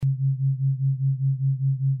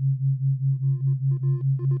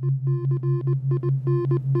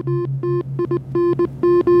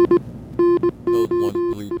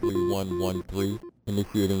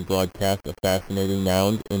initiating broadcast of Fascinating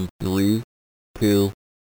Nouns in 3, 2,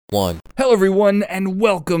 1. Hello everyone, and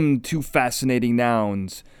welcome to Fascinating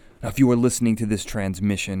Nouns. Now, if you are listening to this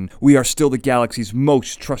transmission, we are still the galaxy's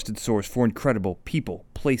most trusted source for incredible people,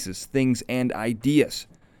 places, things, and ideas.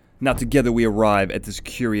 Now together we arrive at this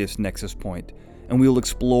curious nexus point, and we will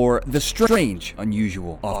explore the strange,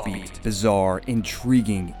 unusual, offbeat, bizarre,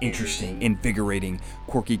 intriguing, interesting, invigorating,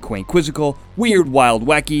 quirky, quaint, quizzical, weird, wild,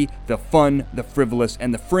 wacky, the fun, the frivolous,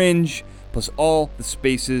 and the fringe, plus all the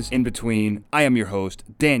spaces in between. I am your host,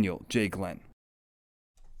 Daniel J. Glenn.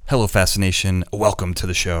 Hello, Fascination. Welcome to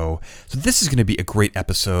the show. So this is going to be a great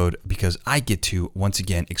episode because I get to, once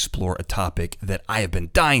again, explore a topic that I have been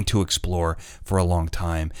dying to explore for a long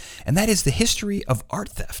time, and that is the history of art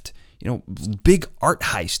theft. You know, big art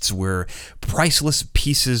heists where priceless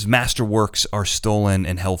pieces, masterworks are stolen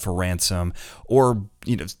and held for ransom, or,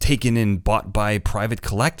 taken and bought by private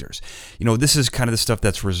collectors. This is kind of the stuff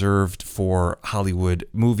that's reserved for Hollywood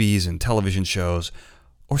movies and television shows,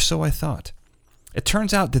 or so I thought. It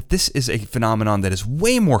turns out that this is a phenomenon that is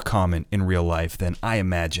way more common in real life than I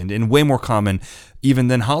imagined, and way more common even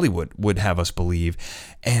than Hollywood would have us believe.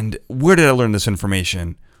 And where did I learn this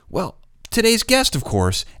information? Well, today's guest, of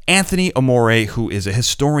course, Anthony Amore, who is a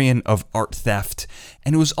historian of art theft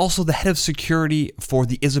and who is also the head of security for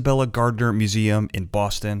the Isabella Gardner Museum in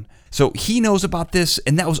Boston. So he knows about this,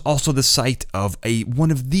 and that was also the site of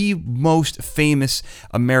one of the most famous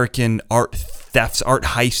American art thefts, art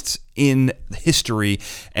heists in history,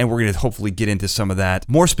 and we're going to hopefully get into some of that.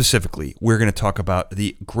 More specifically, we're going to talk about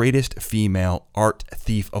the greatest female art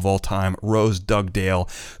thief of all time, Rose Dugdale,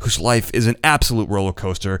 whose life is an absolute roller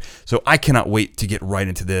coaster. So I cannot wait to get right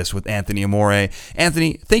into this with Anthony Amore.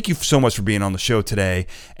 Anthony, thank you so much for being on the show today.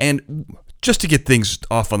 And just to get things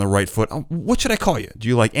off on the right foot, what should I call you? Do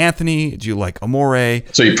you like Anthony? Do you like Amore?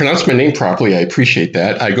 So you pronounced my name properly. I appreciate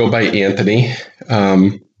that. I go by Anthony.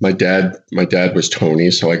 My dad was Tony,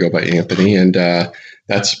 so I go by Anthony, and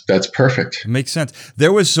that's perfect. It makes sense.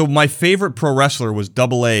 My favorite pro wrestler was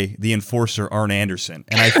AA, the Enforcer, Arn Anderson,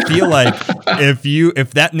 and I feel like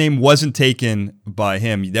if that name wasn't taken by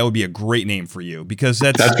him, that would be a great name for you, because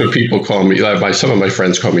that's what people call me. Some of my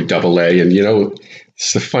friends call me AA, and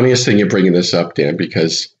it's the funniest thing you're bringing this up, Dan,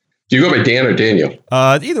 because do you go by Dan or Daniel?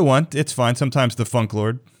 Either one, it's fine. Sometimes the Funk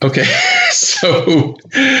Lord. Okay. So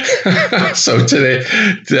today,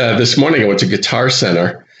 this morning, I went to Guitar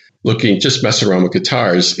Center just messing around with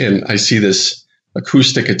guitars, and I see this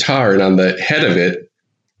acoustic guitar, and on the head of it,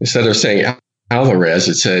 instead of saying Alvarez,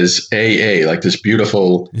 it says AA, like this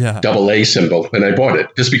beautiful AA symbol, and I bought it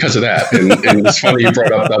just because of that. And it's funny you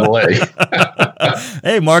brought up AA.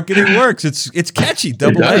 Hey, marketing works. It's catchy,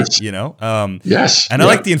 AA. Yes, and I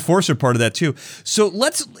like the Enforcer part of that too. So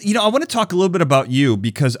let's, I want to talk a little bit about you,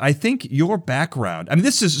 because I think your background. I mean,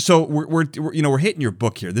 this is so we're hitting your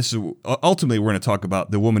book here. This is ultimately we're going to talk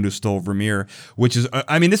about The Woman Who Stole Vermeer, which is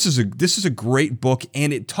this is a great book,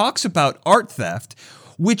 and it talks about art theft,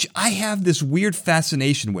 which I have this weird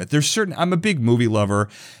fascination with. I'm a big movie lover,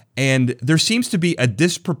 and there seems to be a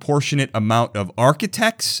disproportionate amount of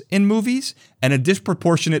architects in movies and a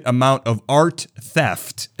disproportionate amount of art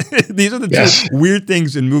theft. These are the two weird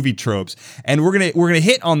things in movie tropes, and we're gonna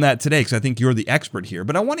hit on that today because I think you're the expert here.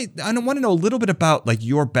 But I want to know a little bit about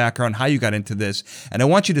your background, how you got into this, and I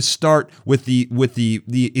want you to start with the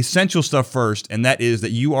essential stuff first, and that is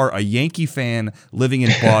that you are a Yankee fan living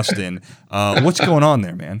in Boston. What's going on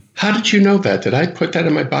there, man? How did you know that? Did I put that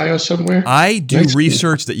in my bio somewhere? I do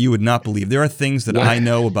research that you would not believe. There are things that I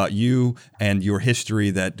know about you and your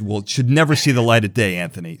history that should never see the light of day,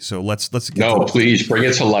 Anthony. So let's get please bring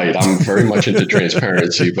it to light. I'm very much into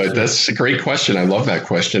transparency, but that's a great question. I love that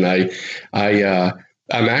question. I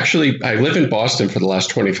live in Boston for the last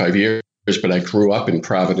 25 years, but I grew up in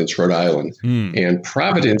Providence, Rhode Island. And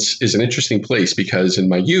Providence is an interesting place because in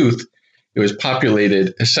my youth, it was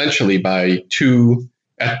populated essentially by two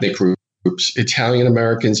ethnic groups, Italian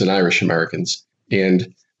Americans and Irish Americans.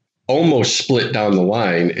 And almost split down the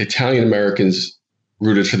line, Italian Americans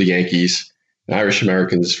rooted for the Yankees, and Irish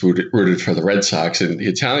Americans rooted for the Red Sox. And the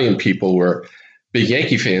Italian people were big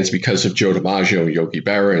Yankee fans because of Joe DiMaggio, Yogi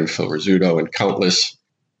Berra, and Phil Rizzuto, and countless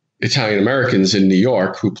Italian Americans in New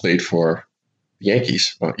York who played for the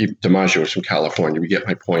Yankees. Well, DiMaggio was from California. You get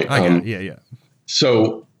my point. Yeah.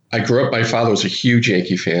 So I grew up, my father was a huge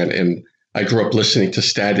Yankee fan, and I grew up listening to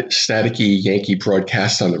staticky Yankee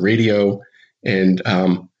broadcasts on the radio, and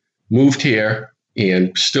moved here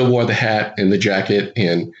and still wore the hat and the jacket.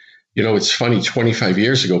 And, it's funny, 25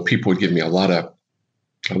 years ago, people would give me a lot of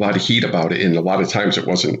heat about it. And a lot of times it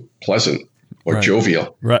wasn't pleasant. or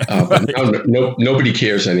jovial. Right. But now nobody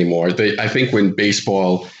cares anymore. I think when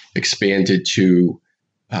baseball expanded to,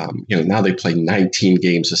 now they play 19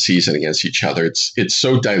 games a season against each other. It's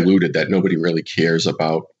so diluted that nobody really cares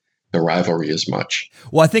about the rivalry as much.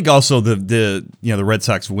 Well, I think also the Red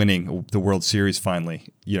Sox winning the World Series finally,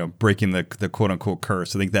 breaking the quote unquote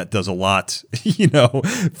curse. I think that does a lot,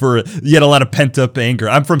 for you had a lot of pent up anger.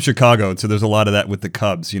 I'm from Chicago, and so there's a lot of that with the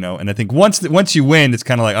Cubs, and I think once you win, it's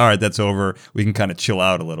kind of like, all right, that's over. We can kind of chill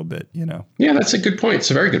out a little bit, Yeah, that's a good point.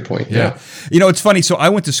 It's a very good point. Yeah. It's funny. So I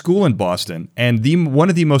went to school in Boston, and one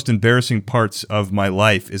of the most embarrassing parts of my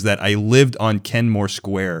life is that I lived on Kenmore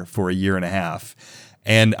Square for a year and a half.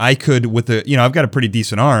 And I could, I've got a pretty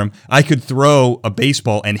decent arm, I could throw a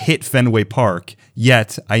baseball and hit Fenway Park,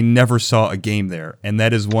 yet I never saw a game there. And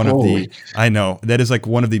that is one of that is like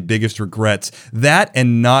one of the biggest regrets. That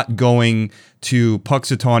and not going to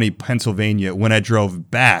Puxatawney, Pennsylvania when I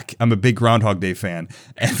drove back. I'm a big Groundhog Day fan.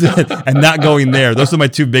 And not going there. Those are my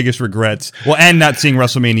two biggest regrets. Well, and not seeing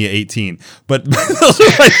WrestleMania 18. But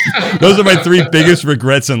those are my three biggest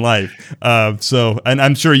regrets in life. And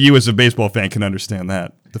I'm sure you as a baseball fan can understand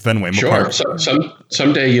that. The Fenway. Sure. So,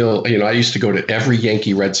 someday I used to go to every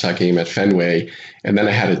Yankee Red Sox game at Fenway. And then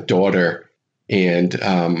I had a daughter, and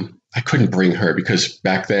I couldn't bring her because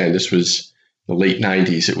back then, this was the late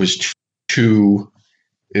 90s. It was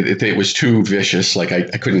it was too vicious. Like I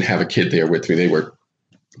couldn't have a kid there with me.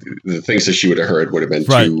 The things that she would have heard would have been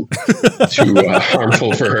too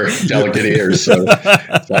harmful for her delicate ears. So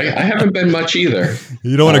I haven't been much either.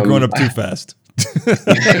 You don't want to grow up too fast.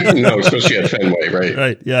 No, especially at Fenway, right?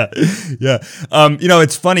 Right. Yeah.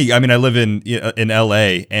 It's funny. I mean, I live in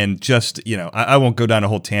LA, and just, I won't go down a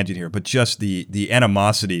whole tangent here, but just the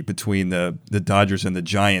animosity between the Dodgers and the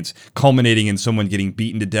Giants, culminating in someone getting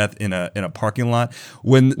beaten to death in a parking lot.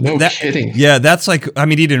 Kidding. Yeah, that's like, I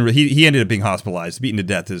mean, he ended up being hospitalized. Beaten to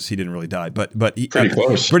death he didn't really die, but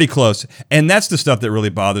pretty close. And that's the stuff that really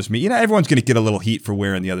bothers me. Everyone's going to get a little heat for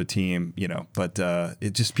wearing the other team, but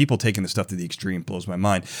it just, people taking the stuff to the extreme blows my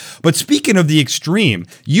mind. But speaking of the extreme,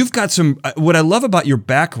 you've got some, what I love about your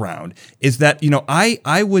background is that,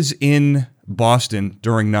 I was in Boston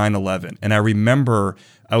during 9/11, and I remember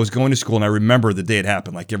I was going to school, and I remember the day it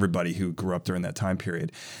happened, like everybody who grew up during that time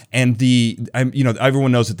period. And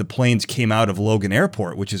everyone knows that the planes came out of Logan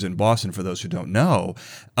Airport, which is in Boston, for those who don't know.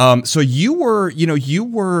 So you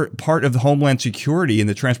were part of the Homeland Security and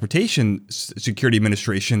the Transportation Security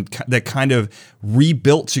Administration that kind of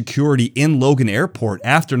rebuilt security in Logan Airport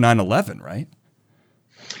after 9/11, right?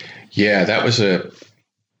 Yeah, that was a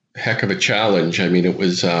heck of a challenge. I mean, it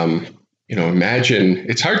was,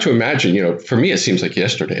 it's hard to imagine, for me, it seems like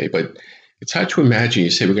yesterday, but it's hard to imagine. You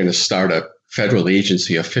say we're going to start a federal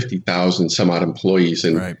agency of 50,000 some odd employees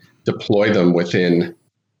and deploy them within,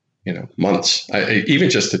 months. Even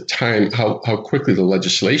just the time, how quickly the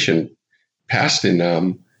legislation passed in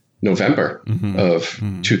November of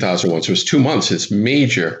 2001. So it was 2 months. This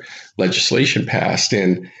major legislation passed,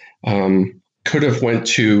 and could have went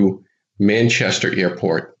to Manchester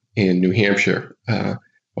Airport in New Hampshire.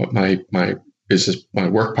 My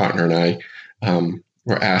work partner and I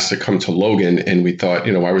were asked to come to Logan, and we thought,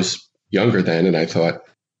 I was younger then, and I thought,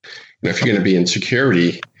 if you're going to be in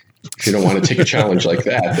security, if you don't want to take a challenge like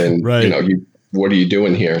that, then what are you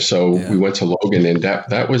doing here? So we went to Logan, and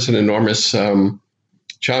that was an enormous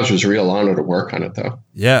challenge. It was a real honor to work on it, though.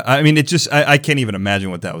 Yeah, I mean, I can't even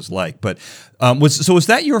imagine what that was like. But was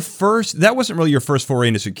that your first? That wasn't really your first foray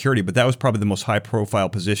into security, but that was probably the most high-profile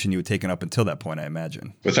position you had taken up until that point, I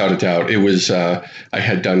imagine. Without a doubt, it was. I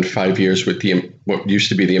had done 5 years with what used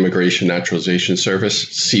to be the Immigration Naturalization Service,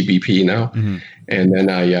 CBP now, and then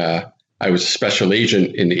I was a special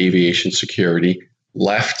agent in aviation security.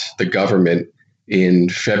 Left the government in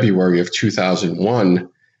February of 2001.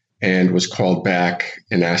 And was called back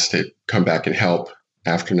and asked to come back and help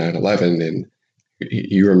after 9/11. And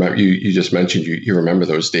you remember, you just mentioned you remember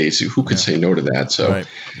those days. Who could say no to that? So,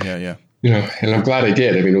 yeah. And I'm glad I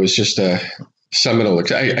did. I mean, it was just a seminal.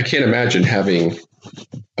 I can't imagine having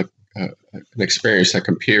an experience that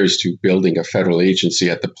compares to building a federal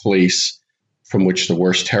agency at the place from which the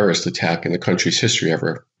worst terrorist attack in the country's history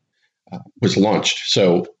ever was launched.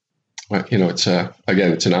 So, it's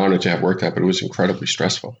an honor to have worked at, but it was incredibly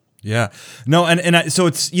stressful. Yeah, no, so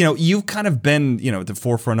it's, you've kind of been, at the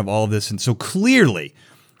forefront of all of this. And so clearly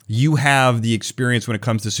you have the experience when it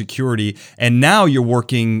comes to security. And now you're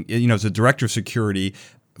working, as a director of security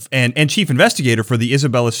and chief investigator for the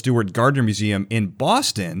Isabella Stewart Gardner Museum in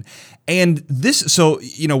Boston. And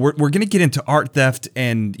we're going to get into art theft,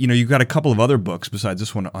 and, you've got a couple of other books besides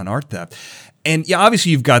this one on art theft. And yeah,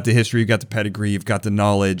 obviously you've got the history, you've got the pedigree, you've got the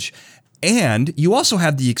knowledge. And you also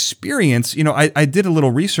have the experience. You know, I did a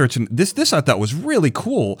little research, and this I thought was really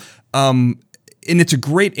cool. And it's a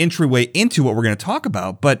great entryway into what we're going to talk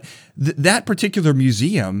about. But that particular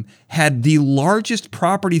museum had the largest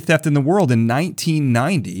property theft in the world in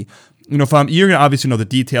 1990. You know, you're going to obviously know the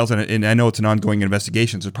details, and I know it's an ongoing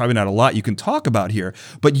investigation, so there's probably not a lot you can talk about here.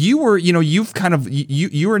 But you were, you've kind of,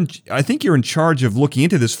 I think you're in charge of looking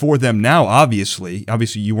into this for them now, obviously.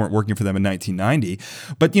 Obviously, you weren't working for them in 1990.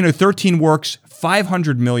 But, 13 works,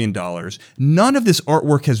 $500 million. None of this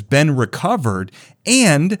artwork has been recovered.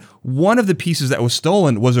 And one of the pieces that was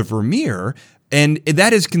stolen was a Vermeer. And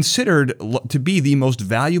that is considered to be the most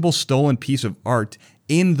valuable stolen piece of art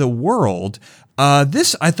in the world.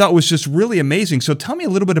 This I thought was just really amazing. So tell me a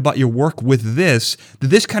little bit about your work with this. Did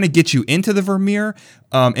this kind of get you into the Vermeer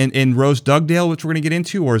and Rose Dugdale, which we're going to get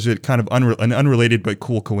into, or is it kind of an unrelated but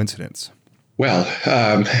cool coincidence? Well,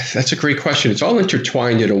 that's a great question. It's all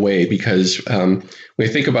intertwined in a way because when I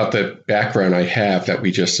think about the background I have that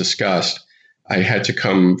we just discussed, I had to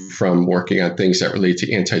come from working on things that relate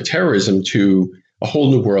to anti-terrorism to a whole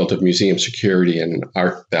new world of museum security and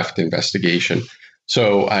art theft investigation.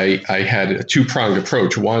 So I had a two-pronged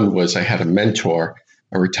approach. One was I had a mentor,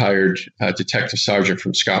 a retired detective sergeant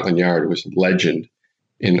from Scotland Yard, who was a legend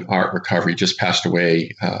in art recovery, just passed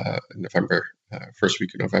away in November, first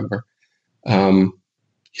week of November.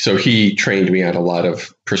 So he trained me on a lot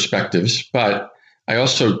of perspectives, but I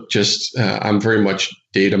also just, I'm very much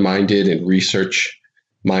data-minded and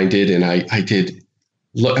research-minded, and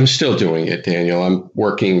I'm still doing it, Daniel. I'm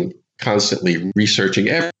working constantly researching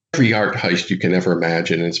every art heist you can ever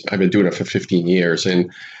imagine. I've been doing it for 15 years.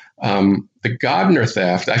 And the Godner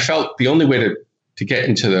theft, I felt the only way to get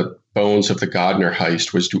into the bones of the Godner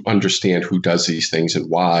heist was to understand who does these things and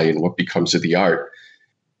why and what becomes of the art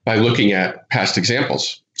by looking at past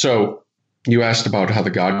examples. So you asked about how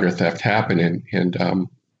the Godner theft happened, and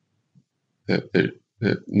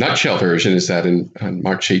the nutshell version is that on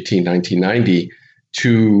March 18, 1990,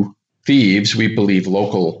 two thieves, we believe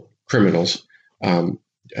local criminals,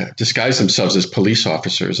 disguised themselves as police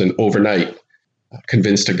officers and overnight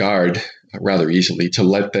convinced a guard rather easily to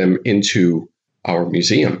let them into our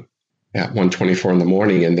museum at 1:24 in the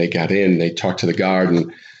morning. And they got in, they talked to the guard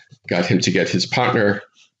and got him to get his partner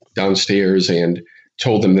downstairs and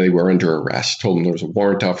told them they were under arrest, told them there was a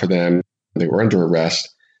warrant out for them. They were under arrest.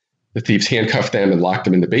 The thieves handcuffed them and locked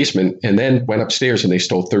them in the basement and then went upstairs and they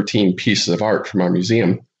stole 13 pieces of art from our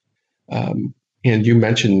museum. And you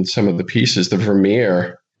mentioned some of the pieces. The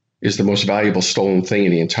Vermeer is the most valuable stolen thing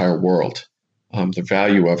in the entire world. The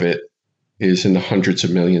value of it is in the hundreds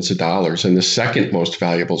of millions of dollars. And the second most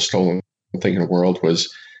valuable stolen thing in the world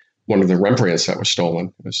was one of the Rembrandts that was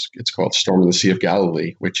stolen. It's called Storm in the Sea of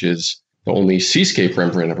Galilee, which is the only seascape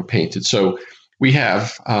Rembrandt ever painted. So we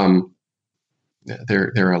have,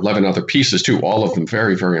 there are 11 other pieces too, all of them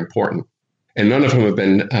very, very important. And none of them have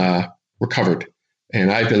been recovered. And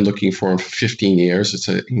I've been looking for them for 15 years. It's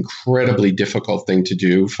an incredibly difficult thing to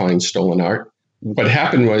do, find stolen art. What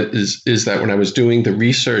happened is that when I was doing the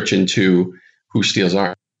research into who steals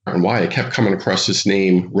art and why, I kept coming across this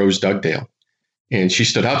name, Rose Dugdale. And she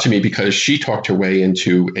stood out to me because she talked her way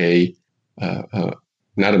into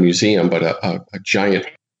not a museum, but a giant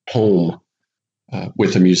home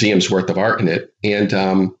with a museum's worth of art in it,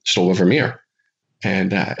 and stole a Vermeer.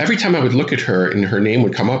 And every time I would look at her and her name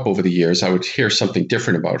would come up over the years, I would hear something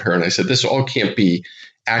different about her. And I said, this all can't be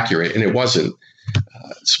accurate. And it wasn't.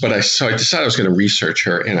 So I decided I was going to research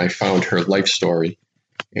her, and I found her life story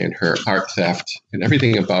and her art theft and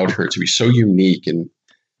everything about her to be so unique and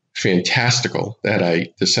fantastical that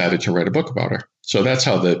I decided to write a book about her. So that's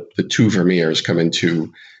how the two Vermeers come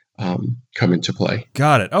into play.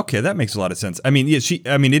 Got it. Okay, that makes a lot of sense. I mean,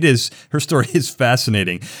 it is, her story is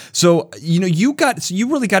fascinating. So, you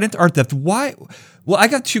really got into art theft. Why? Well, I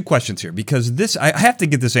got two questions here because I have to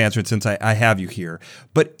get this answered since I have you here.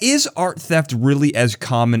 But is art theft really as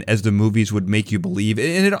common as the movies would make you believe?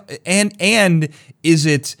 And is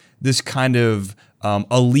it this kind of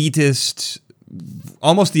elitist,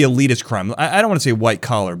 almost the elitist crime? I don't want to say white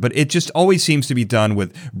collar, but it just always seems to be done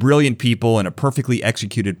with brilliant people and a perfectly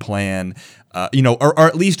executed plan, or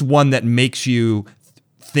at least one that makes you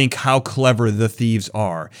think how clever the thieves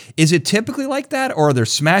are. Is it typically like that, or are there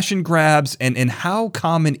smash and grabs, and how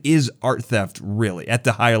common is art theft really at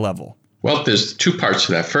the high level? Well, there's two parts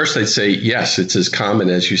to that. First, I'd say, yes, it's as common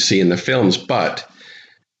as you see in the films, but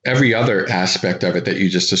every other aspect of it that you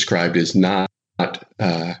just described is not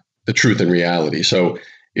the truth and reality. So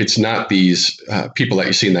it's not these people that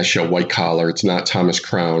you see in that show, White Collar. It's not Thomas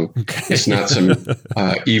Crown. Okay. It's not some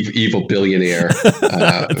evil billionaire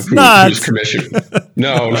who's commissioned.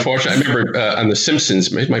 No, unfortunately, I remember on The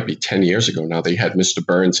Simpsons, it might be 10 years ago now, they had Mr.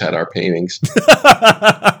 Burns had our paintings.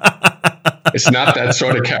 It's not that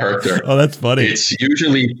sort of character. Oh, that's funny. It's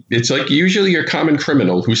usually your common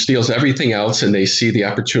criminal who steals everything else, and they see the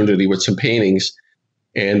opportunity with some paintings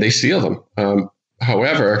and they steal them.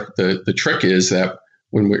 However, the trick is that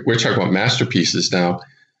when we're talking about masterpieces now,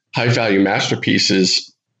 high value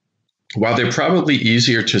masterpieces, while they're probably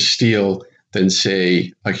easier to steal than,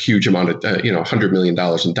 say, a huge amount of, $100 million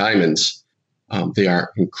in diamonds, they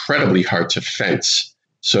are incredibly hard to fence.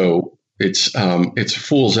 So it's a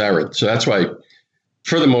fool's errand. So that's why,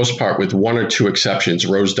 for the most part, with one or two exceptions,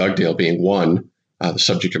 Rose Dugdale being one, the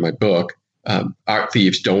subject of my book, art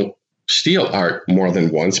thieves don't steal art more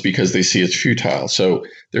than once because they see it's futile. So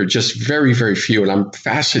they're just very, very few. And I'm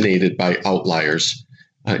fascinated by outliers.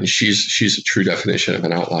 And she's a true definition of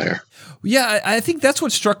an outlier. Yeah, I think that's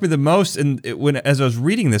what struck me the most, and as I was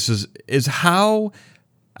reading this, is how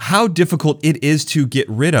difficult it is to get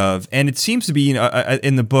rid of. And it seems to be,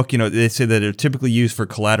 in the book, they say that they're typically used for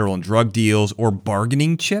collateral and drug deals or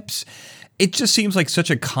bargaining chips. It just seems like such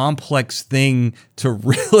a complex thing to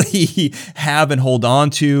really have and hold on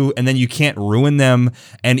to, and then you can't ruin them.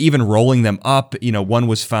 And even rolling them up, one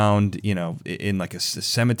was found, in like a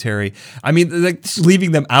cemetery. I mean, like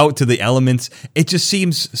leaving them out to the elements. It just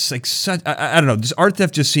seems like such. I don't know. This art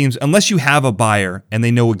theft just seems, unless you have a buyer and they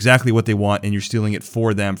know exactly what they want, and you're stealing it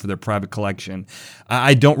for them for their private collection.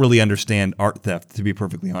 I don't really understand art theft, to be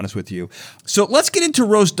perfectly honest with you. So let's get into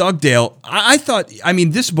Rose Dugdale. I thought,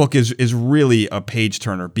 this book is really a page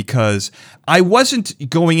turner, because I wasn't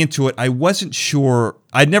going into it. I wasn't sure.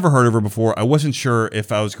 I'd never heard of her before. I wasn't sure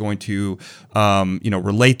if I was going to,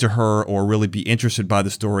 relate to her or really be interested by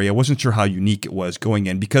the story. I wasn't sure how unique it was going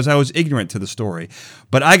in because I was ignorant to the story.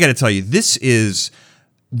 But I got to tell you, this is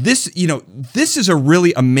a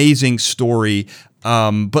really amazing story.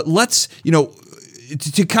 But let's,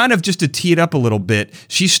 to kind of just to tee it up a little bit,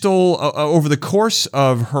 she stole over the course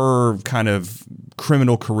of her kind of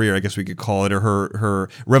criminal career, I guess we could call it, or her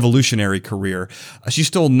revolutionary career. She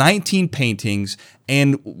stole 19 paintings,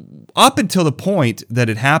 and up until the point that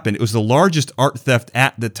it happened, it was the largest art theft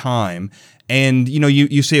at the time. And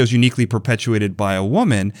you say it was uniquely perpetuated by a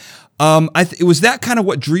woman. It was that kind of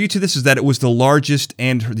what drew you to this, is that it was the largest,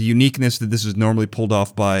 and the uniqueness that this is normally pulled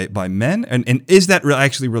off by men, and is that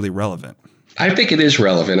actually really relevant? I think it is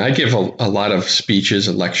relevant. I give a lot of speeches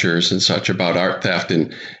and lectures and such about art theft,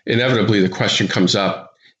 and inevitably the question comes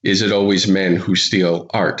up, is it always men who steal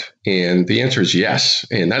art? And the answer is yes.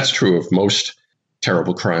 And that's true of most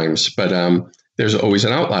terrible crimes, but there's always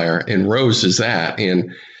an outlier, and Rose is that.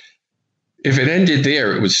 And if it ended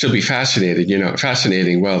there, it would still be fascinating.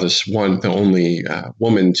 Well, the only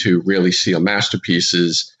woman to really steal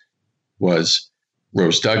masterpieces was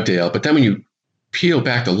Rose Dugdale. But then when you peel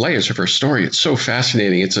back the layers of her story, it's so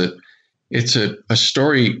fascinating. It's a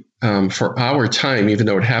story for our time, even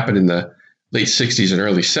though it happened in the late 60s and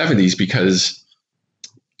early 70s, because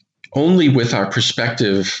only with our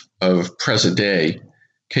perspective of present day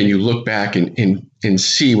can you look back and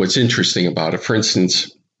see what's interesting about it. For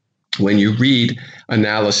instance, when you read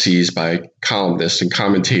analyses by columnists and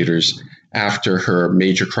commentators after her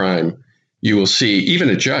major crime, you will see, even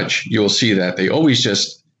a judge, you will see that they always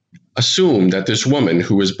just assume that this woman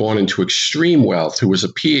who was born into extreme wealth, who was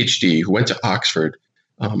a PhD, who went to Oxford,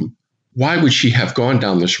 why would she have gone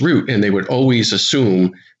down this route? And they would always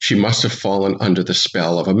assume she must have fallen under the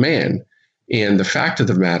spell of a man. And the fact of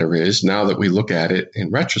the matter is, now that we look at it in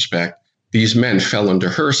retrospect, these men fell under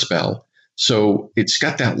her spell. So it's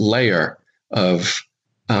got that layer of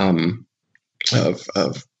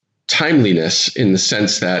timeliness, in the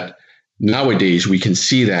sense that nowadays we can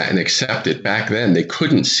see that and accept it. Back then, they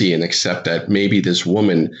couldn't see and accept that maybe this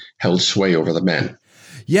woman held sway over the men.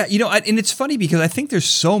 Yeah, and it's funny because I think there's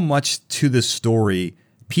so much to this story.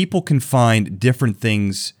 People can find different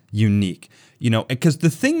things unique, because the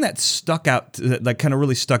thing that kind of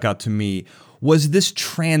really stuck out to me was this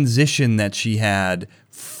transition that she had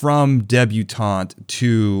from debutante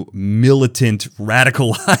to militant,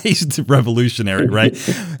 radicalized revolutionary, right?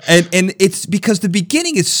 and it's because the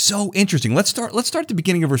beginning is so interesting. Let's start at the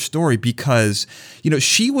beginning of her story, because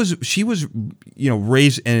she was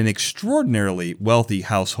raised in an extraordinarily wealthy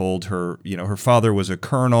household. Her father was a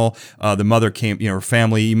colonel. The mother came, her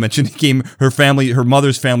family, you mentioned, her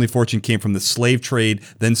mother's family fortune came from the slave trade,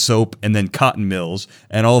 then soap, and then cotton mills,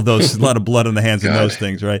 and all of those, a lot of blood on the hands in those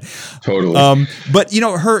things, right? Totally. But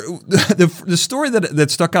the story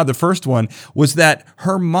that stuck out, the first one, was that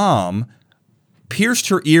her mom pierced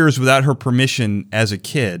her ears without her permission as a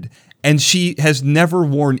kid, and she has never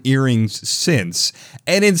worn earrings since.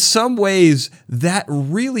 And in some ways, that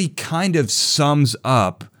really kind of sums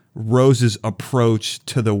up Rose's approach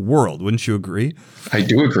to the world. Wouldn't you agree? I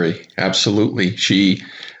do agree. Absolutely. She,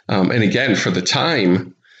 and again, for the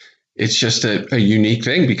time, it's just a unique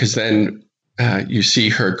thing, because then you see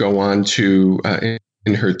her go on to,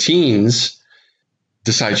 in her teens,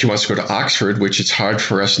 decide she wants to go to Oxford, which it's hard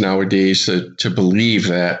for us nowadays to believe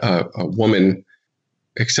that a woman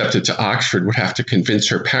accepted to Oxford would have to convince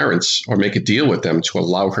her parents or make a deal with them to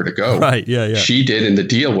allow her to go. Right, yeah. She did, and the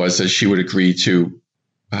deal was that she would agree to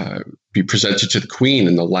be presented to the Queen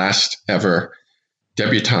in the last ever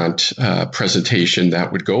debutante presentation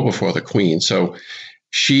that would go before the Queen. So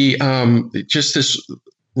she, just this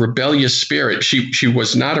rebellious spirit. She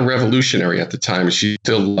was not a revolutionary at the time. She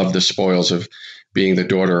still loved the spoils of being the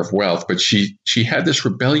daughter of wealth, but she had this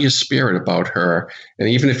rebellious spirit about her. And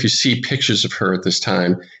even if you see pictures of her at this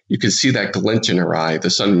time, you can see that glint in her eye,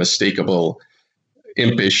 this unmistakable,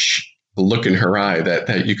 impish look in her eye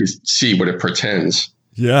that you could see what it portends.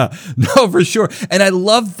 Yeah, no, for sure. And I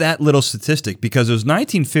love that little statistic because it was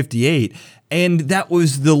 1958, and that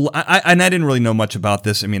was I didn't really know much about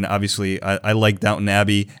this. I mean, obviously, I like Downton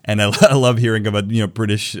Abbey, and I love hearing about,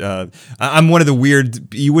 British. I'm one of the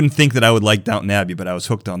weird. You wouldn't think that I would like Downton Abbey, but I was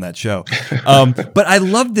hooked on that show. But I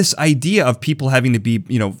love this idea of people having to be,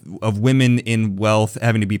 of women in wealth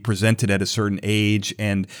having to be presented at a certain age,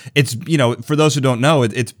 and it's, for those who don't know,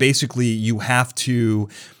 it's basically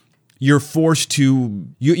you're forced to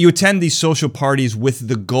you attend these social parties with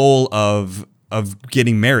the goal of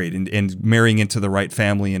getting married and marrying into the right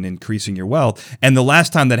family and increasing your wealth. And the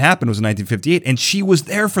last time that happened was in 1958, and she was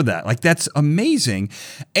there for that. Like, that's amazing.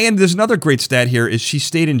 And there's another great stat here is she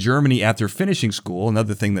stayed in Germany after finishing school.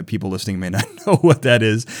 Another thing that people listening may not know what that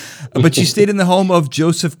is, but she stayed in the home of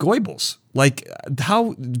Joseph Goebbels. Like,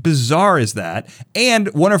 how bizarre is that? And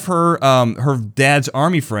one of her dad's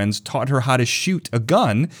army friends taught her how to shoot a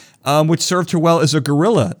gun, which served her well as a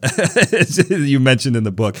guerrilla, as you mentioned in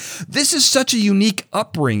the book. This is such a unique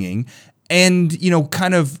upbringing. And,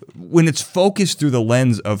 kind of when it's focused through the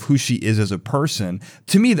lens of who she is as a person,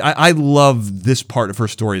 to me, I love this part of her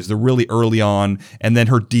story, is the really early on, and then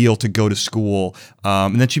her deal to go to school.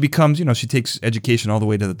 And then she becomes, she takes education all the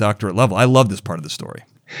way to the doctorate level. I love this part of the story.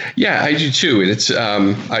 Yeah, I do too. And it's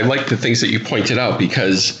I like the things that you pointed out,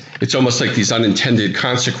 because it's almost like these unintended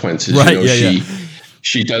consequences. Right,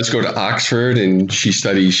 She does go to Oxford, and she gets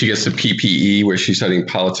the PPE, where she's studying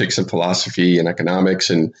politics and philosophy and economics.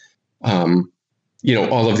 And,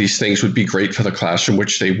 all of these things would be great for the classroom,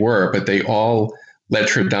 which they were, but they all led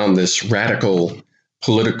her down this radical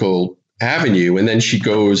political avenue. And then she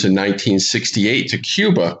goes in 1968 to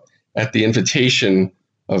Cuba at the invitation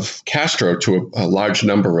of Castro to a large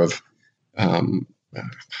number of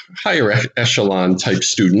higher echelon type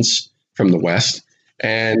students from the West.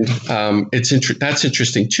 And that's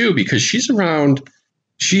interesting too, because she's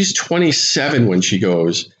 27 when she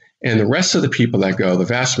goes, and the rest of the people that go, the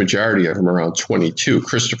vast majority of them are around 22,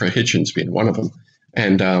 Christopher Hitchens being one of them.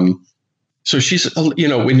 And so she's,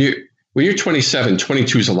 when you're 27,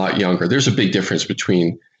 22 is a lot younger. There's a big difference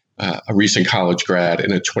between a recent college grad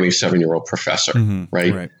and a 27-year-old professor,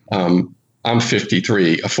 right? I'm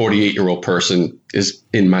 53. A 48-year-old person is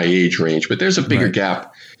in my age range, but there's a bigger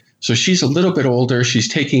gap. So she's a little bit older. She's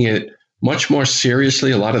taking it much more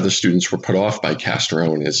seriously. A lot of the students were put off by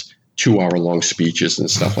Castro and his 2-hour-long speeches and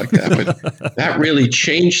stuff like that. But that really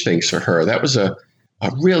changed things for her. That was a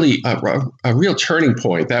real turning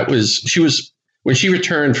point. When she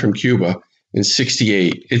returned from Cuba in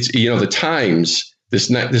 68, it's, the times,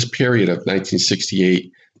 this period of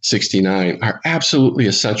 1968, 69 are absolutely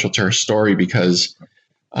essential to her story, because,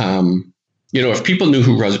 if people knew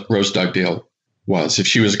who Rose Dugdale was, if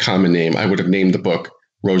she was a common name, I would have named the book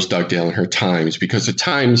Rose Dugdale and Her Times, because the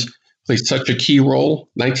Times played such a key role.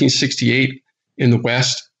 1968 in the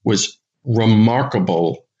West was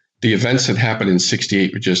remarkable. The events that happened in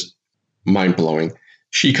 68 were just mind-blowing.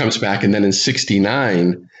 She comes back, and then in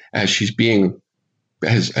 69, as she's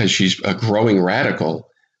a growing radical,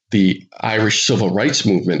 the Irish civil rights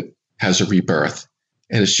movement has a rebirth.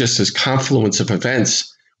 And it's just this confluence of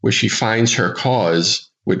events where she finds her cause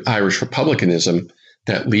with Irish republicanism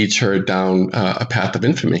that leads her down a path of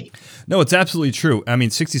infamy. No, it's absolutely true. I mean,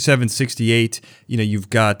 67, 68, you've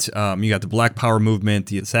got the Black Power movement,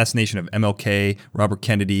 the assassination of MLK, Robert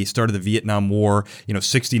Kennedy, start of the Vietnam War.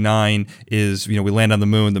 69 is, we land on the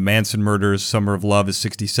moon, the Manson murders, Summer of Love is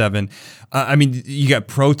 67. You got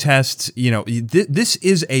protests. This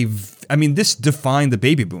is I mean, this defined the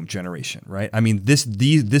baby boom generation, right? I mean,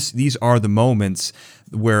 these are the moments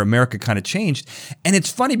where America kind of changed. And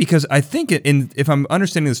it's funny because I think if I'm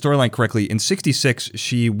understanding the storyline correctly, in 1966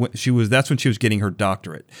 that's when she was getting her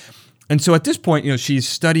doctorate. And so at this point, she's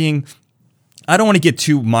studying. I don't want to get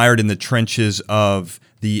too mired in the trenches of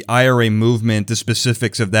the IRA movement, the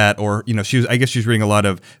specifics of that, or I guess she was reading a lot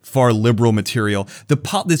of far liberal material.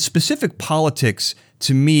 The specific politics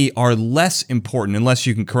to me are less important, unless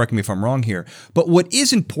you can correct me if I'm wrong here. But what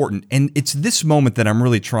is important, and it's this moment that I'm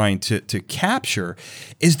really trying to capture,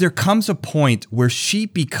 is there comes a point where she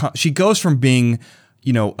goes from being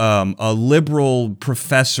a liberal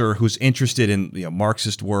professor who's interested in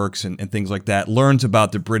Marxist works and things like that, learns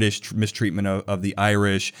about the British mistreatment of the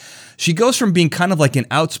Irish. She goes from being kind of like an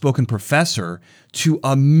outspoken professor to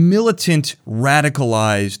a militant,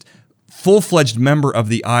 radicalized, full-fledged member of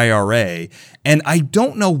the IRA. And I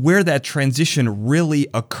don't know where that transition really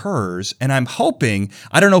occurs. And I'm hoping,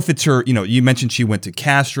 I don't know if it's her, you mentioned she went to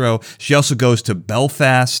Castro. She also goes to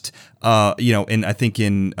Belfast, and I think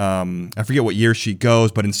I forget what year she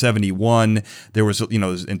goes, but in 1971, there was,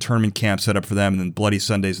 this internment camp set up for them, and then Bloody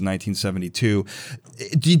Sundays in 1972.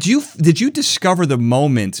 Did you discover the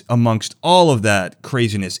moment amongst all of that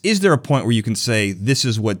craziness? Is there a point where you can say, this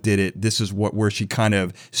is what did it, this is where she kind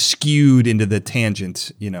of skewed into the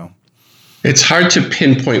tangent, It's hard to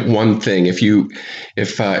pinpoint one thing. If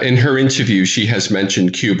in her interview, she has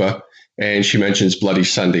mentioned Cuba and she mentions Bloody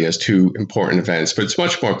Sunday as two important events, but it's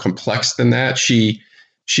much more complex than that. She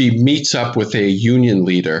meets up with a union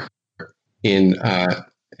leader in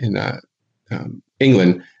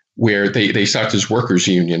England, where they start this workers'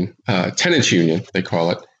 union, tenants' union, they call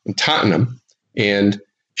it, in Tottenham, and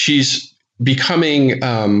she's becoming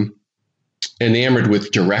enamored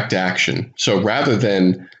with direct action. So rather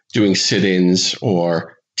than doing sit-ins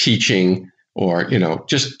or teaching or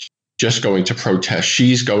just going to protest,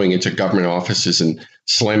 she's going into government offices and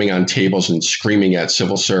slamming on tables and screaming at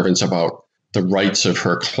civil servants about the rights of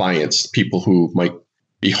her clients, people who might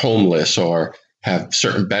be homeless or have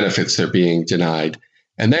certain benefits they're being denied.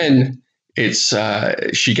 And then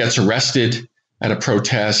she gets arrested at a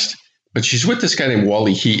protest, but she's with this guy named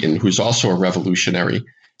Wally Heaton, who's also a revolutionary.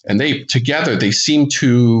 And they seem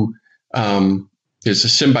to, there's a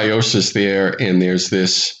symbiosis there, and there's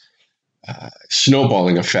this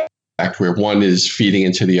snowballing effect where one is feeding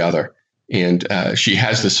into the other. And she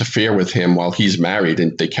has this affair with him while he's married,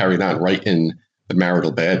 and they carried on right in the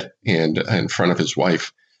marital bed and in front of his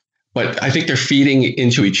wife. But I think they're feeding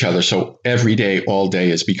into each other. So every day, all day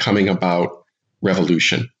is becoming about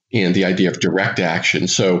revolution and the idea of direct action.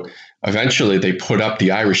 So eventually they put up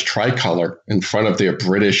the Irish tricolor in front of their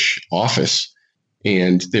British office,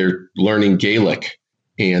 and they're learning Gaelic,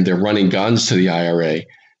 and they're running guns to the IRA.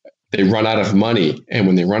 They run out of money. And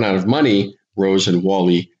when they run out of money, Rose and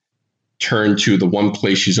Wally turn to the one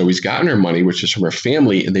place she's always gotten her money, which is from her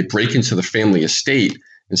family, and they break into the family estate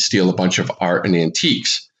and steal a bunch of art and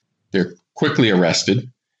antiques. They're quickly arrested,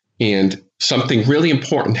 and something really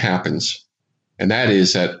important happens. And that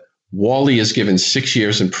is that Wally is given 6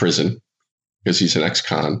 years in prison because he's an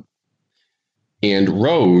ex-con. And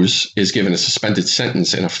Rose is given a suspended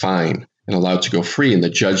sentence and a fine and allowed to go free. And the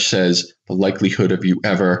judge says the likelihood of you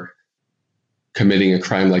ever committing a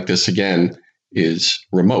crime like this again is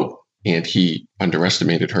remote. And he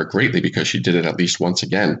underestimated her greatly because she did it at least once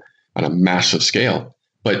again on a massive scale.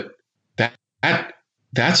 But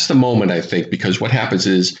that's the moment, I think, because what happens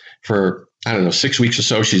is for, 6 weeks or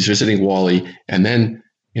so, she's visiting Wally, and then,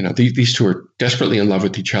 these two are desperately in love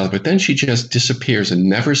with each other, but then she just disappears and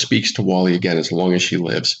never speaks to Wally again as long as she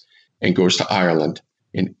lives, and goes to Ireland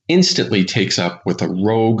and instantly takes up with a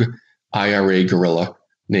rogue IRA guerrilla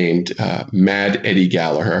named Mad Eddie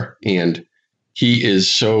Gallagher. And he is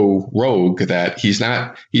so rogue that he's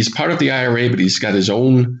part of the IRA, but he's got his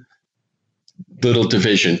own little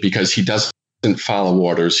division because he doesn't follow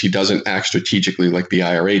orders. He doesn't act strategically like the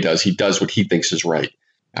IRA does. He does what he thinks is right.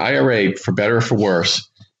 IRA, for better or for worse,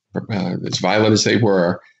 as violent as they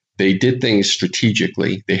were, they did things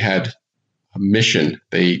strategically. They had a mission.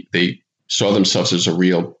 They saw themselves as a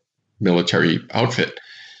real military outfit.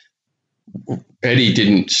 Eddie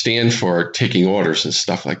didn't stand for taking orders and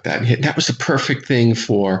stuff like that. And that was the perfect thing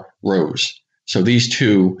for Rose. So these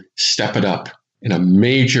two step it up in a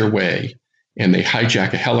major way, and they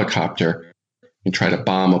hijack a helicopter and try to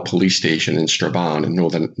bomb a police station in Strabane in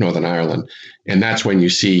Northern Ireland. And that's when you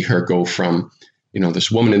see her go from,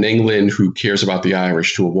 this woman in England who cares about the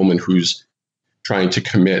Irish to a woman who's trying to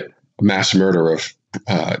commit a mass murder of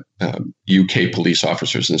UK police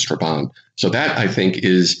officers in Strabane. So that, I think,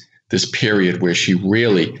 is this period where she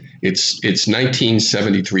really, it's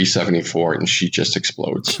 1973, 74, and she just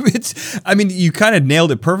explodes. You kind of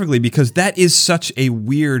nailed it perfectly, because that is such a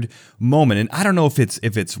weird moment. And I don't know if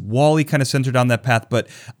it's Wally kind of sends her down that path, but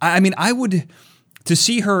I would, to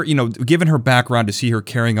see her, given her background, to see her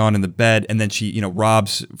carrying on in the bed, and then she,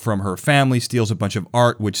 robs from her family, steals a bunch of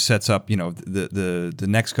art, which sets up, the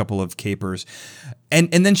next couple of capers.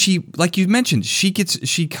 And then she, like you mentioned, she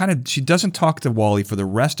doesn't talk to Wally for the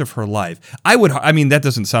rest of her life. That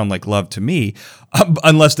doesn't sound like love to me,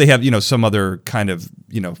 unless they have, some other kind of,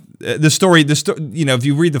 the story, if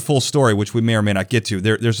you read the full story, which we may or may not get to,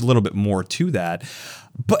 there's a little bit more to that.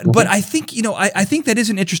 But I think, I think that is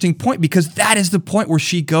an interesting point, because that is the point where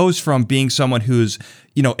she goes from being someone who's,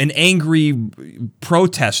 an angry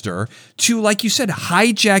protester to, like you said,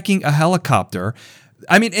 hijacking a helicopter.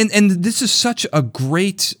 And this is such a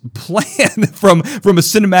great plan from a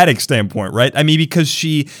cinematic standpoint, right? Because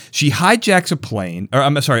she hijacks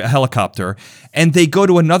a helicopter, and they go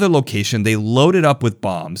to another location. They load it up with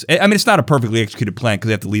bombs. It's not a perfectly executed plan, because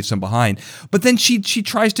they have to leave some behind. But then she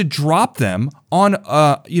tries to drop them on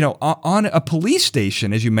a police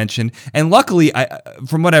station, as you mentioned. And luckily,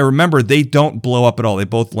 from what I remember, they don't blow up at all. They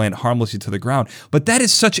both land harmlessly to the ground. But that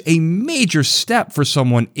is such a major step for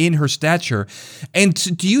someone in her stature. And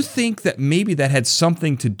do you think that maybe that had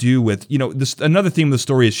something to do with, another theme of the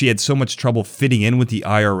story is she had so much trouble fitting in with the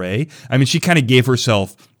IRA. She kind of gave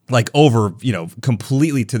herself over,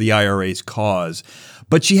 completely to the IRA's cause.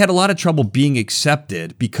 But she had a lot of trouble being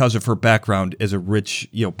accepted because of her background as a rich,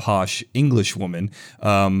 posh English woman.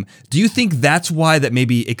 Do you think that's why that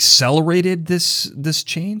maybe accelerated this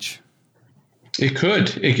change? It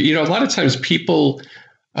could. A lot of times people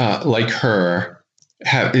like her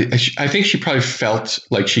I think she probably felt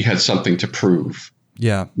like she had something to prove.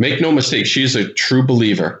 Yeah. Make no mistake, she's a true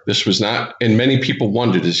believer. This was not, and many people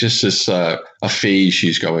wondered, is just this a phase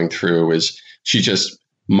she's going through? Is she just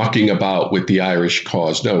mucking about with the Irish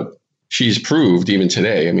cause? No, she's proved even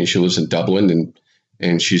today. She lives in Dublin,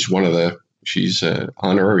 and she's she's an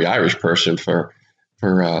honorary Irish person for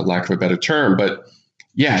lack of a better term. But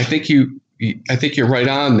yeah, I think you're right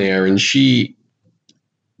on there. And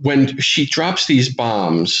when she drops these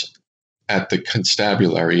bombs at the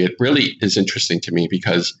constabulary, it really is interesting to me,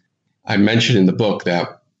 because I mentioned in the book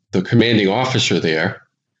that the commanding officer there,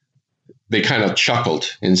 they kind of chuckled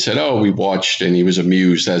and said, "Oh, we watched," and he was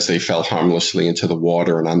amused as they fell harmlessly into the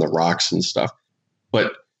water and on the rocks and stuff.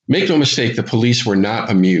 But make no mistake, the police were not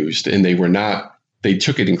amused, and they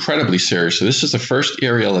took it incredibly seriously. This is the first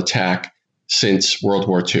aerial attack since World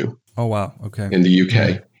War II. Oh, wow. Okay. In the UK.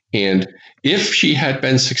 Mm-hmm. And if she had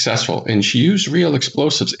been successful, and she used real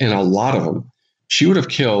explosives, and a lot of them, she would have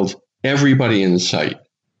killed everybody in sight,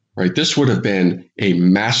 right? This would have been a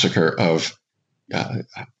massacre of,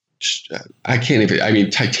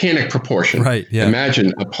 titanic proportion. Right. Yeah.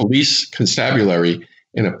 Imagine a police constabulary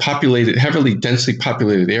in a heavily densely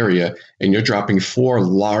populated area, and you're dropping 4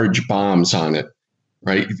 large bombs on it,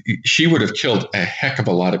 right? She would have killed a heck of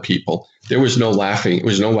a lot of people. There was no laughing. It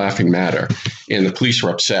was no laughing matter. And the police were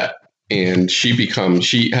upset. And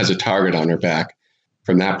she has a target on her back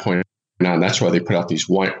from that point on. That's why they put out these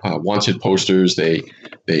wanted posters. They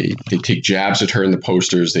take jabs at her in the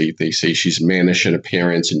posters. They say she's mannish in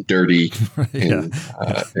appearance and dirty and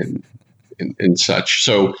such.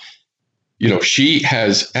 So, she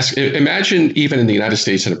has, imagine even in the United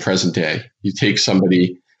States in the present day, you take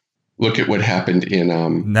somebody, look at what happened in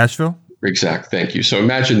Nashville. Exact. Thank you. So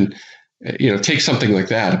imagine, take something like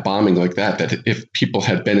that, a bombing like that if people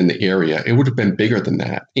had been in the area, it would have been bigger than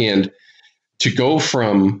that. And to go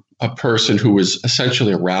from a person who was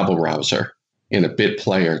essentially a rabble rouser and a bit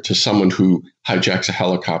player to someone who hijacks a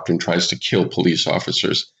helicopter and tries to kill police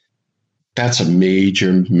officers, that's a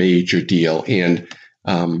major, major deal. And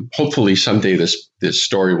hopefully someday this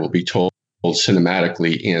story will be told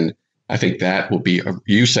cinematically. And I think that will be,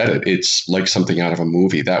 you said it, it's like something out of a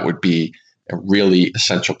movie. That would be a really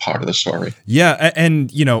essential part of the story. Yeah, and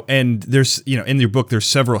there's in your book there's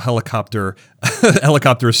several helicopter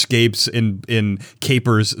escapes in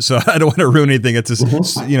capers. So I don't want to ruin anything. It's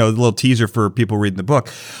just a little teaser for people reading the book.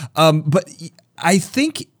 But I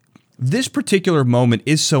think this particular moment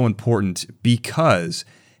is so important because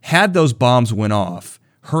had those bombs went off,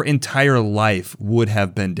 her entire life would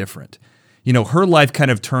have been different. Her life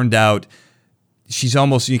kind of turned out. She's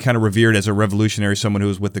almost kind of revered as a revolutionary, someone who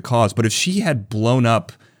was with the cause. But if she had blown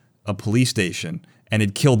up a police station and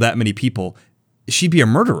had killed that many people, she'd be a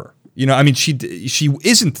murderer. She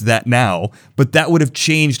isn't that now, but that would have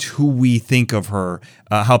changed who we think of her,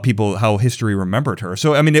 how history remembered her.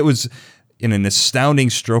 So, it was, in an astounding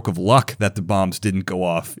stroke of luck that the bombs didn't go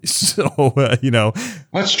off. So,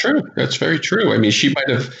 That's true. That's very true. I mean, she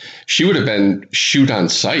would have been shoot on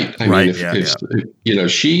sight. I mean,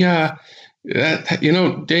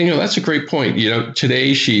 Daniel, that's a great point.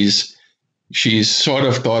 Today she's sort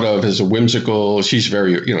of thought of as a whimsical, she's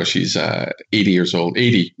very, she's 80 years old,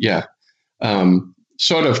 80. Yeah.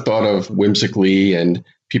 Sort of thought of whimsically, and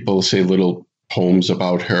people say little poems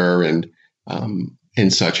about her and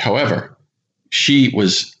such. However, she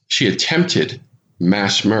attempted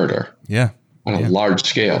mass murder on a large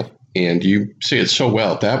scale. And you say it so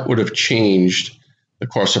well, that would have changed the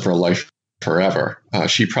course of her life forever.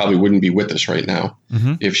 She probably wouldn't be with us right now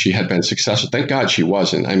if she had been successful. Thank God she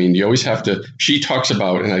wasn't. I mean, you always have to, she talks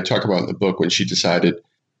about, and I talk about in the book, when she decided,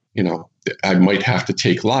 I might have to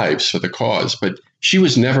take lives for the cause, but she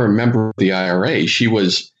was never a member of the IRA. She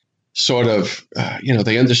was sort of,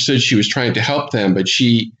 they understood she was trying to help them, but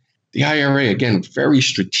the IRA, again, very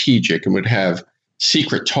strategic, and would have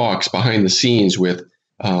secret talks behind the scenes with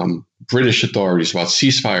British authorities about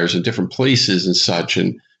ceasefires in different places and such,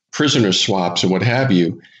 and prisoner swaps and what have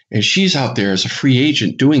you. And she's out there as a free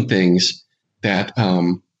agent doing things that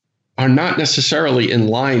are not necessarily in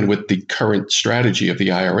line with the current strategy of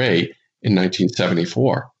the IRA in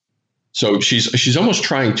 1974. So she's almost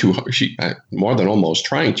trying too hard. More than almost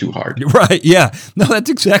trying too hard. Right. Yeah. No, that's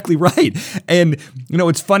exactly right. And,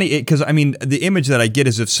 it's funny because, the image that I get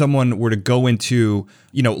is if someone were to go into,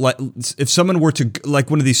 like if someone were to, like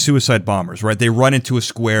one of these suicide bombers, right? They run into a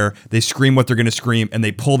square, they scream what they're going to scream, and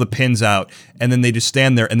they pull the pins out, and then they just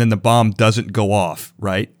stand there, and then the bomb doesn't go off,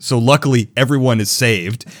 right? So luckily, everyone is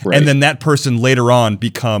saved. Right. And then that person later on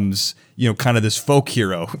becomes, kind of this folk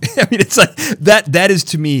hero. It's like that is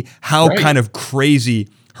to me how kind of crazy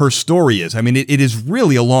her story is. It is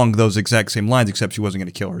really along those exact same lines, except she wasn't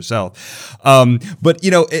going to kill herself. But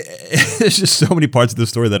there's just so many parts of the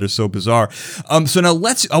story that are so bizarre. So now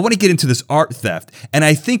I want to get into this art theft. And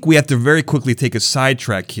I think we have to very quickly take a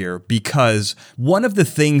sidetrack here, because one of the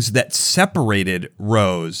things that separated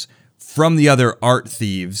Rose from the other art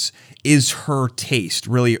thieves is her taste,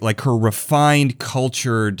 really like her refined,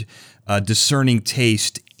 cultured, discerning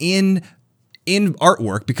taste in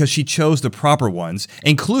artwork, because she chose the proper ones,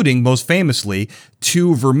 including, most famously,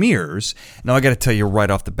 2 Vermeers. Now, I got to tell you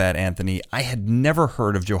right off the bat, Anthony, I had never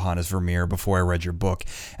heard of Johannes Vermeer before I read your book.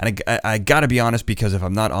 And I got to be honest, because if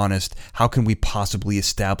I'm not honest, how can we possibly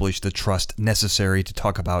establish the trust necessary to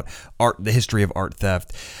talk about art, the history of art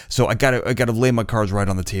theft? So I got to lay my cards right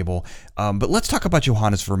on the table. But let's talk about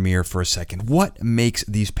Johannes Vermeer for a second. What makes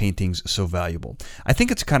these paintings so valuable? I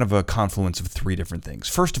think it's kind of a confluence of 3 different things.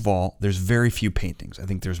 First of all, there's very few paintings. I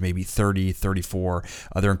think there's maybe 30, 34.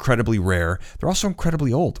 They're incredibly rare. They're also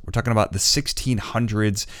incredibly old. We're talking about the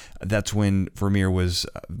 1600s. That's when Vermeer was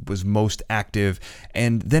most active.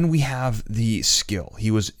 And then we have the skill.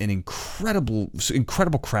 He was an incredible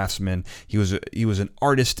craftsman. He was an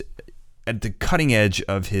artist at the cutting edge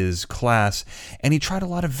of his class, and he tried a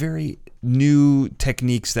lot of very new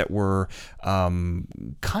techniques that were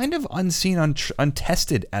kind of unseen,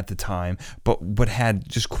 untested at the time, but had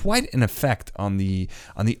just quite an effect on the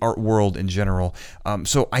art world in general.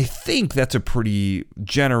 So I think that's a pretty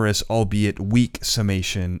generous, albeit weak,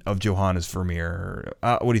 summation of Johannes Vermeer.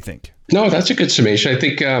 What do you think? No, that's a good summation. I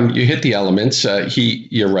think you hit the elements.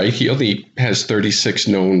 You're right. He only has 36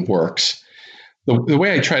 known works. The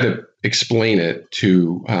way I try to explain it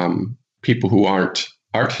to people who aren't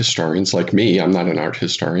art historians like me, I'm not an art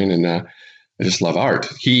historian, and I just love art.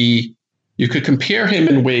 You could compare him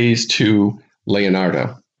in ways to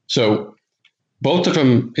Leonardo. So both of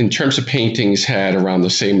them, in terms of paintings, had around the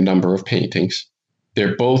same number of paintings.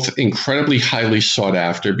 They're both incredibly highly sought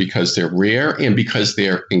after because they're rare and because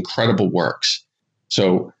they're incredible works.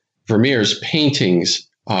 So Vermeer's paintings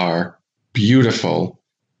are beautiful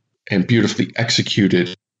and beautifully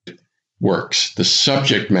executed works. The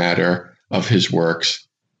subject matter of his works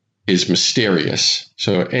is mysterious.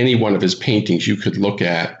 So any one of his paintings you could look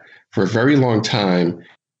at for a very long time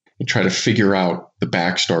and try to figure out the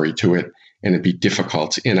backstory to it, and it'd be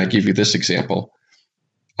difficult. And I give you this example.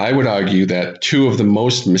 I would argue that 2 of the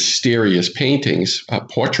most mysterious paintings,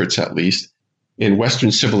 portraits at least, in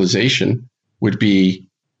Western civilization would be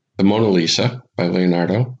the Mona Lisa by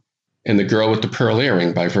Leonardo and The Girl with the Pearl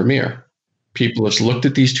Earring by Vermeer. People have looked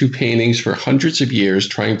at these 2 paintings for hundreds of years,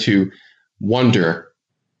 trying to wonder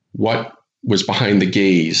what was behind the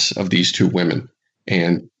gaze of these 2 women.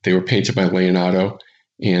 And they were painted by Leonardo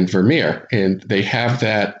and Vermeer, and they have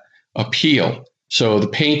that appeal. So the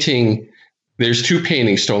painting, there's 2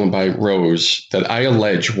 paintings stolen by Rose that I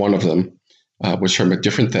allege one of them was from a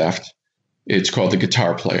different theft. It's called The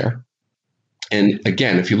Guitar Player. And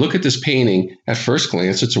again, if you look at this painting, at first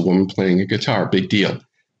glance, it's a woman playing a guitar, big deal.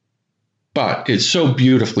 But it's so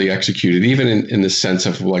beautifully executed, even in the sense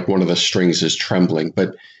of like one of the strings is trembling.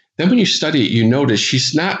 But then when you study it, you notice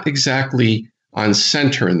she's not exactly on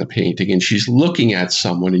center in the painting, and she's looking at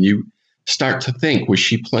someone, and you start to think, was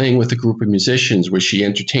she playing with a group of musicians? Was she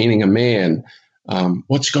entertaining a man?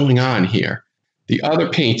 What's going on here? The other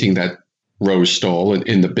painting that Rose stole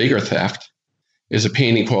in the bigger theft is a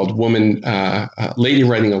painting called Lady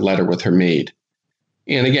Writing a Letter with Her Maid.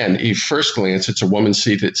 And again, at first glance, it's a woman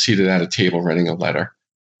seated at a table writing a letter.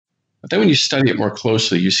 But then when you study it more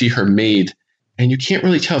closely, you see her maid, and you can't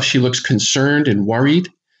really tell if she looks concerned and worried.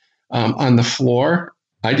 On the floor,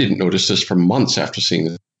 I didn't notice this for months after seeing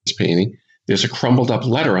this painting. There's a crumbled up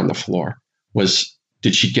letter on the floor.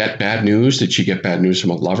 Did she get bad news? Did she get bad news from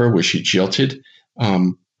a lover? Was she jilted?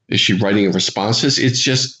 Is she writing responses? It's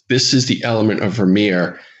just, this is the element of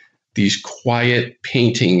Vermeer. These quiet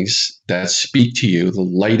paintings that speak to you. The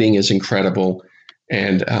lighting is incredible.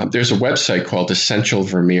 And there's a website called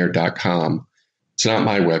essentialvermeer.com. It's not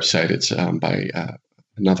my website. It's by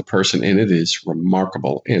another person, and it is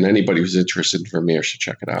remarkable. And anybody who's interested in Vermeer should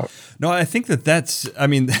check it out. No, I think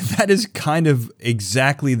that is kind of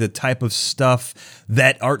exactly the type of stuff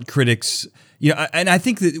that art critics, and I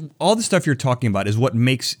think that all the stuff you're talking about is what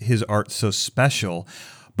makes his art so special.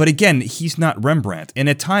 But again, he's not Rembrandt. And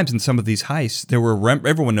at times in some of these heists, there were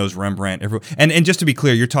everyone knows Rembrandt. And just to be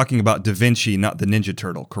clear, you're talking about Da Vinci, not the Ninja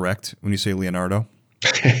Turtle, correct? When you say Leonardo?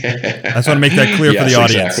 I just want to make that clear for the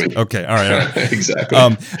audience. Exactly. Okay, all right. Exactly.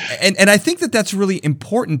 And I think that that's really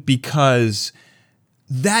important because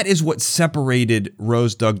that is what separated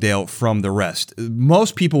Rose Dugdale from the rest.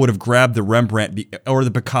 Most people would have grabbed the Rembrandt or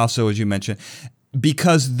the Picasso, as you mentioned,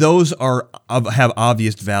 because those have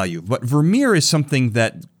obvious value. But Vermeer is something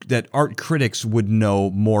that art critics would know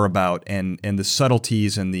more about, and the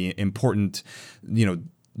subtleties and the important,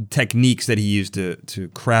 techniques that he used to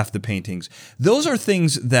craft the paintings. Those are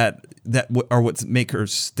things that are what make her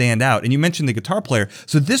stand out. And you mentioned the guitar player.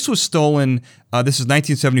 So this was stolen, this is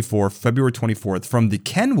 1974, February 24th, from the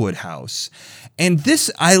Kenwood House. And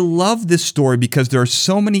I love this story because there are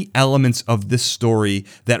so many elements of this story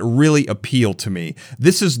that really appeal to me.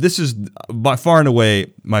 This is by far and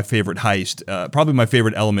away my favorite heist, probably my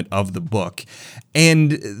favorite element of the book.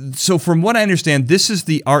 And so from what I understand, this is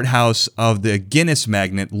the art house of the Guinness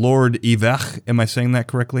magnate, Lord Iveagh. Am I saying that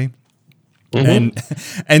correctly?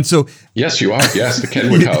 Mm-hmm. And so... Yes, you are. Yes, the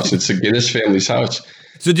Kenwood House. It's the Guinness family's house.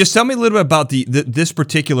 So just tell me a little bit about this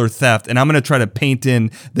particular theft, and I'm going to try to paint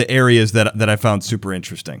in the areas that I found super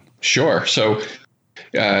interesting. Sure. So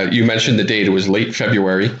you mentioned the date. It was late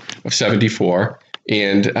February of 74,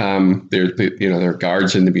 and there are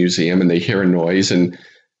guards in the museum, and they hear a noise, and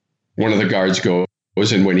one of the guards goes,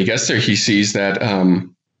 and when he gets there, he sees that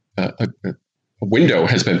a window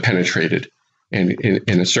has been penetrated, and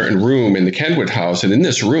in a certain room in the Kenwood House, and in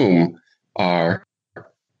this room are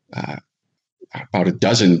about a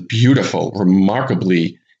dozen beautiful,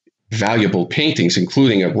 remarkably valuable paintings,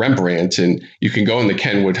 including a Rembrandt. And you can go on the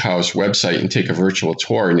Kenwood House website and take a virtual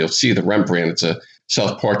tour, and you'll see the Rembrandt. It's a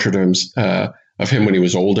self-portrait of him when he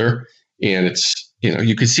was older. And it's,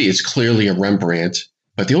 you can see it's clearly a Rembrandt,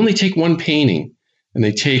 but they only take one painting. And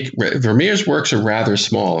Vermeer's works are rather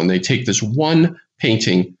small, and they take this one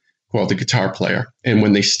painting called The Guitar Player. And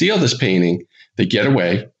when they steal this painting, they get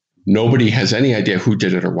away. Nobody has any idea who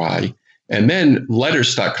did it or why. And then letters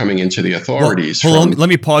start coming into the authorities. Well, let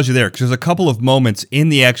me pause you there, because there's a couple of moments in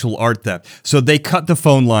the actual art theft. So they cut the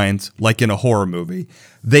phone lines like in a horror movie.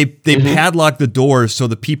 They padlock the doors so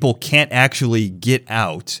the people can't actually get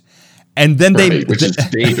out. And then which is a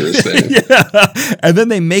dangerous thing. Yeah. And then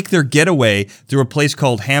they make their getaway through a place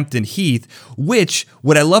called Hampton Heath, which,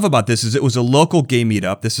 what I love about this is it was a local gay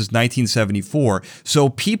meetup. This is 1974. So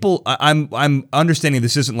people, I'm understanding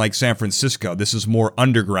this isn't like San Francisco. This is more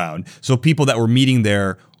underground. So people that were meeting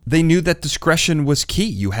there, they knew that discretion was key.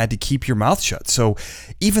 You had to keep your mouth shut. So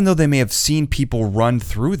even though they may have seen people run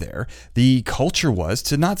through there, the culture was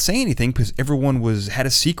to not say anything because everyone had a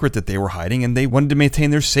secret that they were hiding, and they wanted to maintain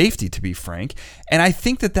their safety, to be frank. And I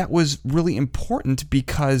think that was really important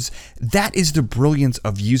because that is the brilliance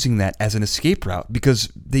of using that as an escape route,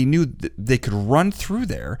 because they knew that they could run through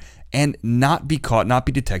there and not be caught, not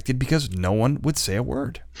be detected, because no one would say a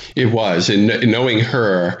word. It was. And knowing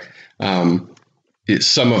her,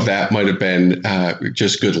 some of that might have been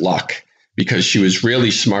just good luck, because she was really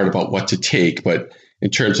smart about what to take. But in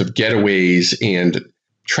terms of getaways and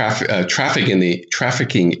trafficking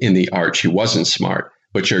in the art, she wasn't smart.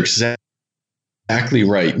 But you're exactly exactly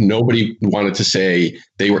right. Nobody wanted to say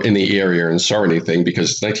they were in the area and saw anything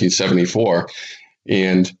because it's 1974,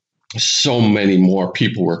 and so many more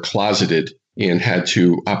people were closeted and had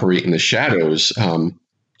to operate in the shadows,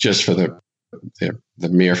 just for the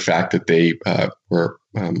mere fact that they were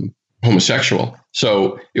homosexual.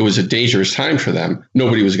 So it was a dangerous time for them.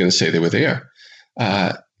 Nobody was going to say they were there.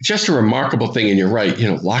 Just a remarkable thing. And you're right,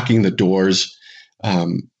 locking the doors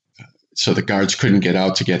so the guards couldn't get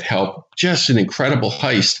out to get help. Just an incredible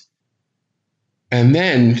heist. And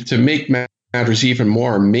then to make matters even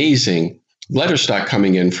more amazing, letters start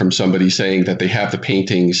coming in from somebody saying that they have the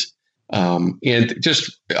paintings. And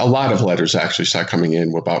just a lot of letters actually start coming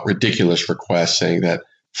in about ridiculous requests saying that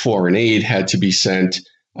foreign aid had to be sent.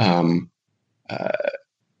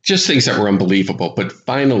 Just things that were unbelievable. But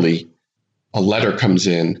finally, a letter comes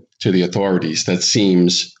in to the authorities that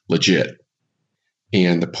seems legit.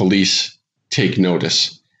 And the police take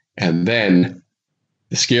notice. And then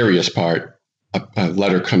the scariest part, a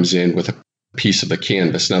letter comes in with a piece of the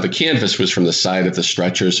canvas. Now, the canvas was from the side of the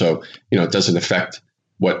stretcher, so it doesn't affect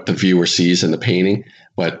what the viewer sees in the painting.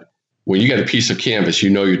 But when you get a piece of canvas,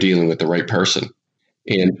 you're dealing with the right person.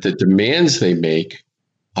 And the demands they make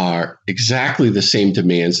are exactly the same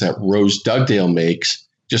demands that Rose Dugdale makes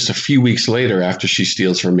just a few weeks later after she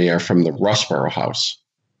steals Vermeer from the Rossborough house.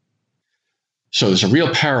 So there's a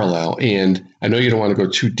real parallel. And I know you don't want to go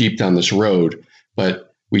too deep down this road,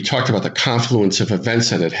 but we talked about the confluence of events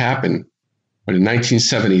that had happened. But in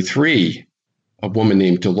 1973, a woman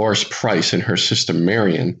named Dolores Price and her sister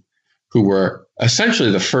Marion, who were essentially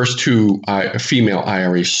the first two female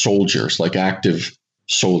IRA soldiers, like active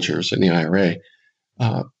soldiers in the IRA,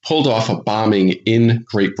 pulled off a bombing in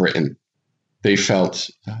Great Britain. They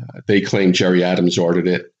claimed Gerry Adams ordered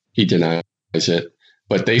it. He denies it.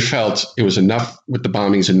 But they felt it was enough with the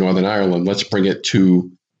bombings in Northern Ireland. Let's bring it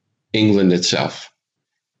to England itself.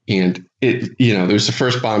 And there was the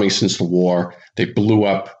first bombing since the war. They blew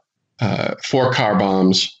up 4 car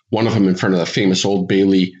bombs, one of them in front of the famous Old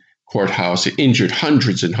Bailey courthouse. It injured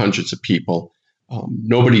hundreds and hundreds of people.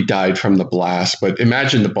 Nobody died from the blast, but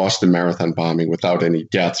imagine the Boston Marathon bombing without any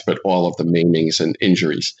deaths, but all of the maimings and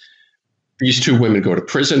injuries. These 2 women go to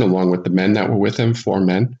prison along with the men that were with them, 4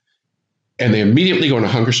 men, and they immediately go on a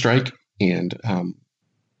hunger strike. And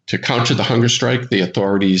to counter the hunger strike, the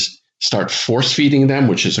authorities start force feeding them,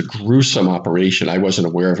 which is a gruesome operation. I wasn't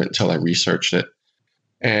aware of it until I researched it.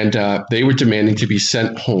 And they were demanding to be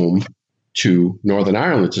sent home to Northern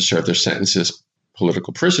Ireland to serve their sentences as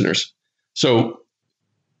political prisoners. So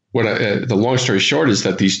the long story short is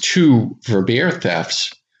that these 2 Vermeer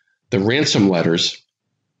thefts, the ransom letters,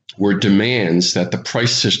 were demands that the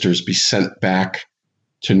Price sisters be sent back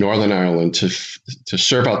to Northern Ireland to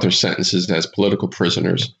serve out their sentences as political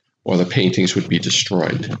prisoners, or the paintings would be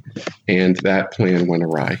destroyed. And that plan went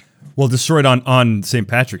awry. Well, destroyed on St.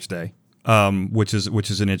 Patrick's Day, which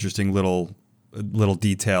is an interesting little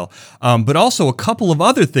detail. But also a couple of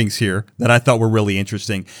other things here that I thought were really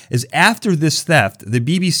interesting is after this theft, the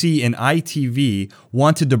BBC and ITV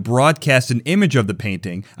wanted to broadcast an image of the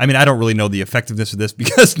painting. I mean, I don't really know the effectiveness of this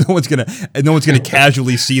because no one's gonna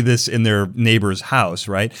casually see this in their neighbor's house,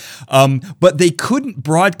 right? But they couldn't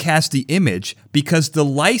broadcast the image because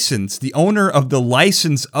the owner of the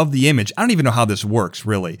license of the image, I don't even know how this works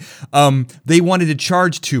really. They wanted to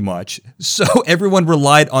charge too much, so everyone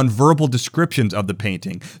relied on verbal descriptions of the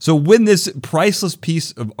painting. So when this priceless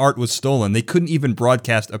piece of art was stolen, they couldn't even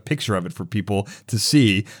broadcast a picture of it for people to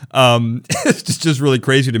see. It's just really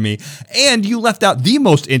crazy to me. And you left out the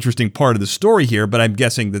most interesting part of the story here, but I'm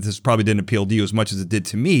guessing that this probably didn't appeal to you as much as it did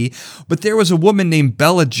to me. But there was a woman named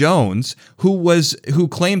Bella Jones who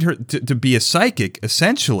claimed her to be a psychic,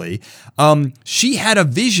 essentially. She had a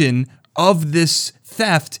vision of this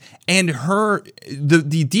theft, and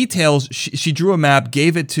the details, she drew a map,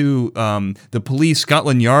 gave it to the police.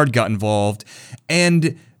 Scotland Yard got involved,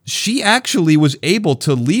 and she actually was able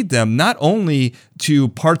to lead them not only to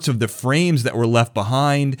parts of the frames that were left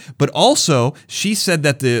behind, but also she said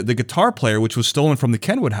that the guitar player, which was stolen from the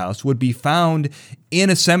Kenwood house, would be found in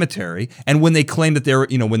a cemetery. And when they claimed that they were,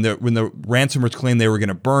 when the ransomers claimed they were going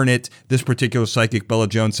to burn it, this particular psychic, Bella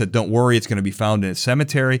Jones, said, "Don't worry, it's going to be found in a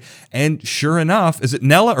cemetery." And sure enough, is it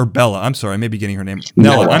Nella or Bella? I'm sorry, I may be getting her name.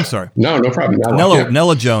 Nella. I'm sorry. No problem.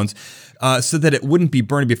 Nella Jones. Said that it wouldn't be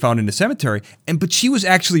burned to be found in a cemetery, but she was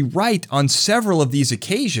actually right on several of these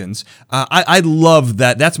occasions. I love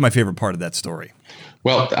that. That's my favorite part of that story.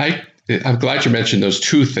 Well, I'm glad you mentioned those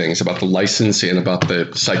 2 things about the license and about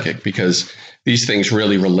the psychic, because these things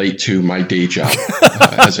really relate to my day job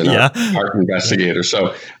as an art investigator.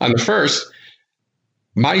 So on the first,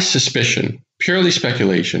 my suspicion, purely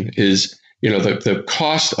speculation, is the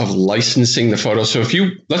cost of licensing the photo. So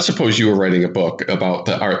let's suppose you were writing a book about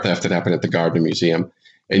the art theft that happened at the Gardner Museum,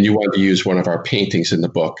 and you wanted to use one of our paintings in the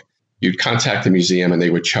book, you'd contact the museum and they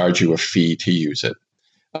would charge you a fee to use it.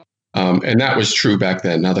 And that was true back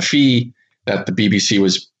then. Now, the fee that the BBC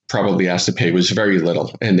was probably asked to pay was very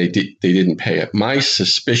little, and they didn't pay it. My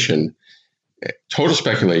suspicion, total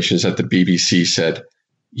speculation, is that the BBC said,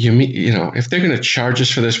 if they're going to charge us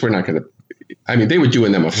for this, we're not going to. I mean, they were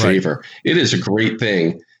doing them a favor. Right. It is a great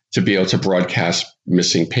thing to be able to broadcast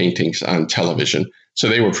missing paintings on television. So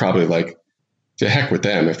they were probably like, to heck with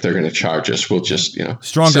them. If they're going to charge us, we'll just,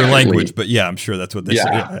 stronger language, but yeah, I'm sure that's what they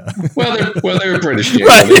said. Yeah. Well, they're British.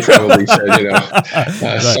 Right. They probably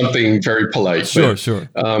said, something very polite. Sure.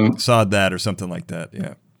 Sod that or something like that.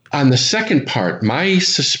 Yeah. On the second part, my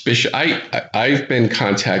suspicion, I've been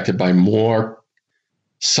contacted by more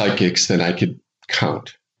psychics than I could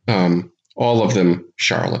count. All of them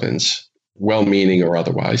charlatans, well-meaning or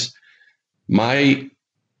otherwise. My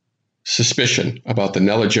suspicion about the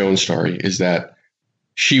Nella Jones story is that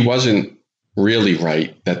she wasn't really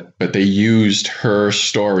right, but they used her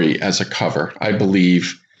story as a cover. I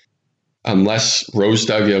believe, unless Rose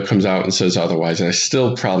Dugdale comes out and says otherwise, and I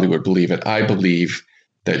still probably would believe it, I believe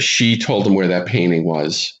that she told them where that painting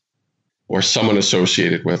was, or someone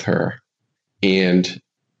associated with her, and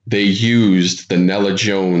they used the Nella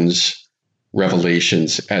Jones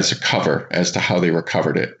revelations as a cover as to how they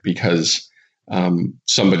recovered it, because to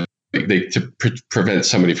prevent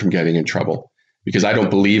somebody from getting in trouble. Because I don't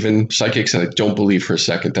believe in psychics, and I don't believe for a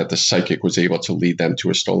second that the psychic was able to lead them to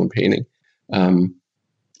a stolen painting.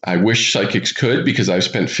 I wish psychics could, because I've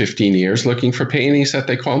spent 15 years looking for paintings that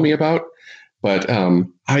they call me about. But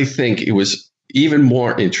I think it was even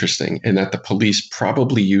more interesting in that the police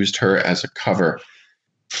probably used her as a cover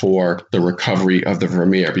for the recovery of the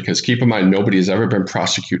Vermeer, because keep in mind, nobody has ever been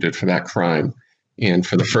prosecuted for that crime. And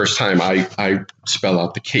for the first time, I spell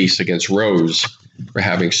out the case against Rose for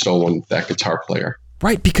having stolen that guitar player.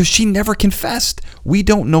 Right, because she never confessed. We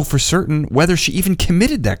don't know for certain whether she even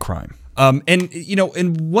committed that crime.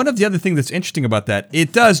 And one of the other things that's interesting about that,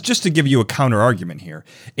 it does, just to give you a counter argument here,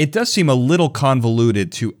 it does seem a little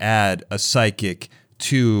convoluted to add a psychic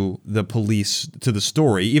to the police, to the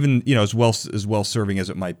story, even, as well serving as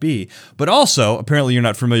it might be. But also, apparently you're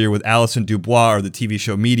not familiar with Alison Dubois or the TV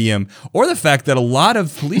show Medium, or the fact that a lot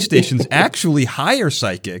of police stations actually hire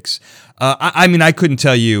psychics. I couldn't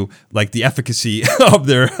tell you like the efficacy of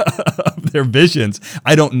their visions.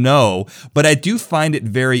 I don't know, but I do find it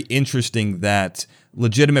very interesting that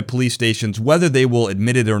legitimate police stations, whether they will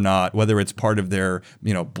admit it or not, whether it's part of their,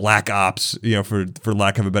 black ops, for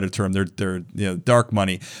lack of a better term, their dark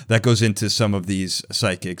money that goes into some of these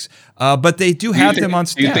psychics. But they do have them on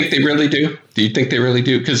staff. Do you think they really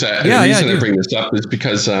do? Because the reason I bring this up is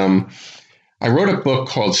because I wrote a book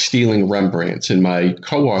called Stealing Rembrandts, and my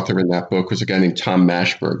co-author in that book was a guy named Tom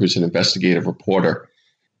Mashberg, who's an investigative reporter.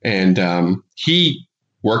 And he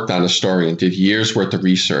worked on a story and did years worth of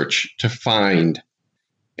research to find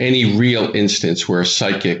any real instance where a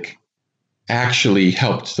psychic actually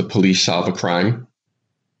helped the police solve a crime.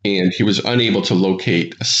 And he was unable to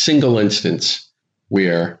locate a single instance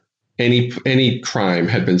where any crime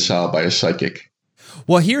had been solved by a psychic.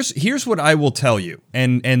 Well, here's what I will tell you,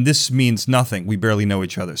 and this means nothing. We barely know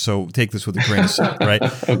each other, so take this with a grain of salt, right?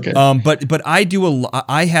 Okay. But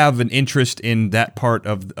I have an interest in that part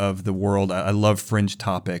of the world. I love fringe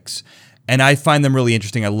topics, and I find them really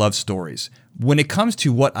interesting. I love stories. When it comes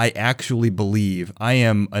to what I actually believe, I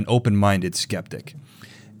am an open-minded skeptic.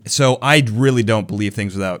 So I really don't believe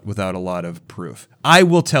things without a lot of proof. I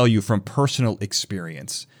will tell you from personal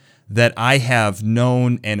experience that I have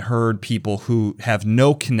known and heard people who have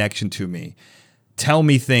no connection to me tell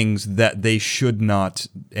me things that they should not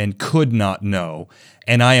and could not know.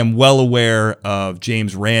 And I am well aware of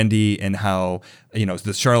James Randi and how,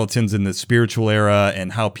 the charlatans in the spiritual era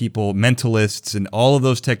and how people, mentalists and all of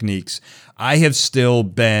those techniques, I have still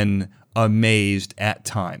been amazed at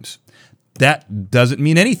times. That doesn't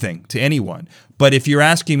mean anything to anyone. But if you're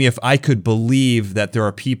asking me if I could believe that there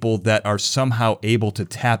are people that are somehow able to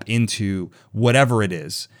tap into whatever it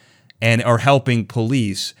is and are helping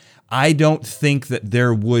police, I don't think that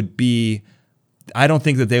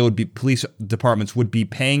police departments would be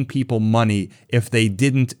paying people money if they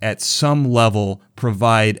didn't at some level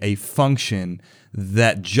provide a function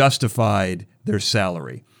that justified their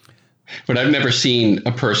salary. But I've never seen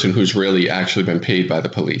a person who's really actually been paid by the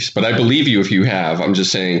police. But I believe you if you have. I'm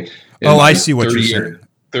just saying. I see what you're saying.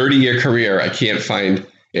 30-year career, I can't find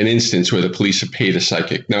an instance where the police have paid a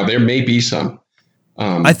psychic. Now, there may be some.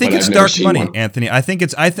 I think it's dark money, Anthony. I think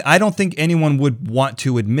it's. I don't think anyone would want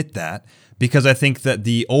to admit that because I think that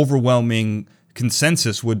the overwhelming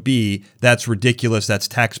consensus would be that's ridiculous, that's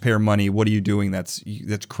taxpayer money, what are you doing, that's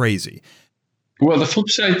crazy. Well, the flip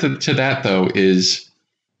side to that, though, is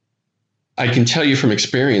I can tell you from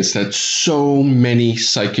experience that so many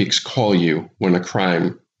psychics call you when a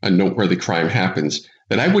noteworthy crime happens,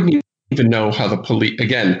 that I wouldn't even know how the police,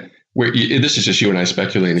 again, this is just you and I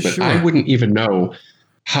speculating, but Sure. I wouldn't even know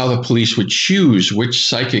how the police would choose which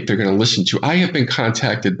psychic they're going to listen to. I have been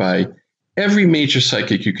contacted by every major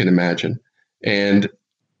psychic you can imagine, and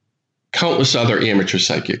countless other amateur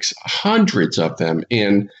psychics, hundreds of them.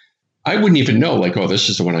 And I wouldn't even know, like, oh, this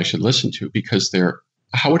is the one I should listen to, because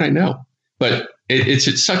how would I know? But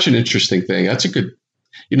it's such an interesting thing. That's a good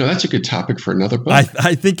topic for another book.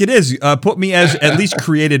 I think it is. Put me as at least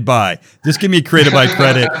created by. Just give me created by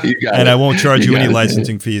credit, and I won't charge you any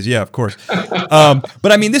licensing fees. Yeah, of course.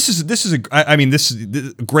 But I mean, this is a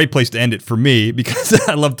great place to end it for me, because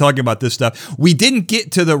I love talking about this stuff. We didn't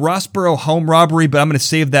get to the Rossborough home robbery, but I'm going to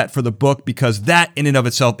save that for the book, because that in and of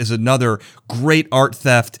itself is another great art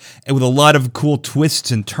theft, and with a lot of cool twists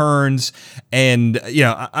and turns. And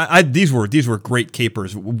these were great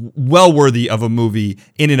capers, well worthy of a movie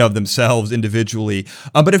in and of themselves individually.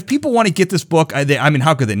 But if people want to get this book,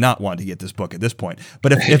 how could they not want to get this book at this point?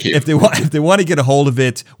 But if they want to get a hold of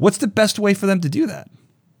it, what's the best way for them to do that?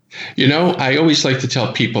 I always like to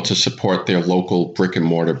tell people to support their local brick and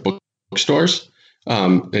mortar bookstores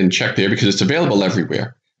and check there, because it's available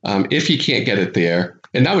everywhere. If you can't get it there,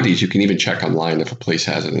 and nowadays you can even check online if a place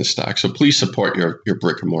has it in stock. So please support your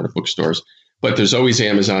brick and mortar bookstores. But there's always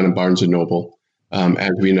Amazon and Barnes & Noble,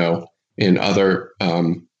 as we know, and other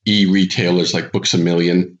e-retailers like Books A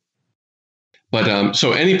Million. But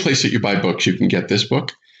so any place that you buy books, you can get this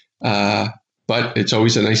book. But it's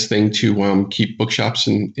always a nice thing to keep bookshops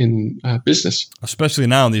in business. Especially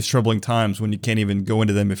now in these troubling times when you can't even go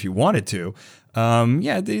into them if you wanted to.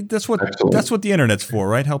 That's what the internet's for,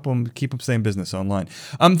 right? Keep them stay in business online.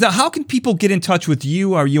 How can people get in touch with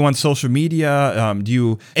you? Are you on social media?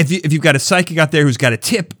 If you've got a psychic out there who's got a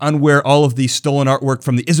tip on where all of the stolen artwork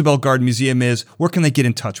from the Isabel Gardner Museum is, where can they get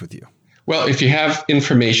in touch with you? Well, if you have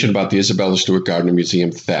information about the Isabella Stewart Gardner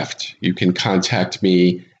Museum theft, you can contact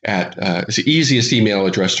me at it's the easiest email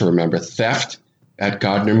address to remember: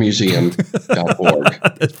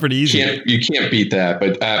 theft@gardnermuseum.org. That's pretty easy. You can't beat that.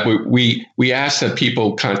 But we ask that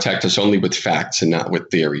people contact us only with facts and not with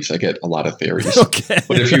theories. I get a lot of theories. Okay.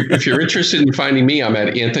 But if you're interested in finding me, I'm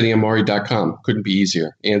at anthonyamore.com. Couldn't be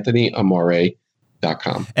easier.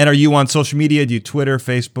 anthonyamore.com. And are you on social media? Do you Twitter,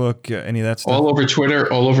 Facebook, any of that stuff? All over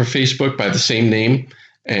Twitter, all over Facebook by the same name,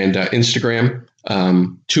 and Instagram.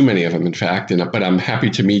 Too many of them, in fact. But I'm happy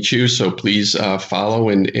to meet you. So please follow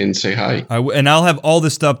and say hi. And I'll have all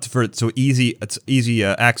this stuff it's easy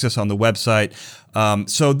access on the website.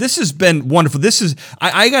 So this has been wonderful.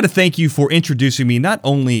 I got to thank you for introducing me not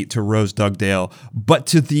only to Rose Dugdale, but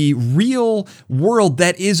to the real world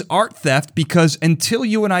that is art theft, because until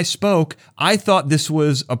you and I spoke, I thought this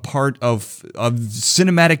was a part of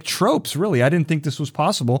cinematic tropes, really. I didn't think this was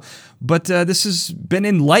possible, but this has been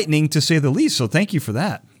enlightening to say the least, so thank you for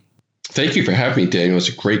that. Thank you for having me, Daniel. It was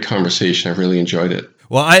a great conversation. I really enjoyed it.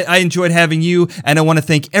 Well, I enjoyed having you, and I want to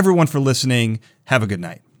thank everyone for listening. Have a good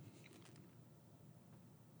night.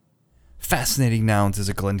 Fascinating Nouns is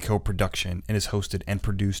a Glencoe production and is hosted and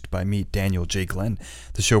produced by me, Daniel J. Glenn.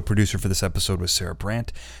 The show producer for this episode was Sarah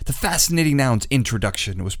Brandt. The Fascinating Nouns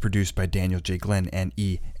introduction was produced by Daniel J. Glenn and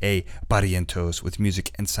E.A. Barrientos, with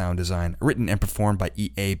music and sound design written and performed by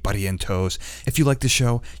E.A. Barrientos. If you like the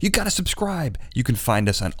show, you gotta subscribe. You can find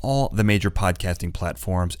us on all the major podcasting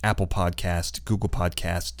platforms: Apple Podcasts, Google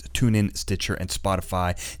Podcasts, TuneIn, Stitcher, and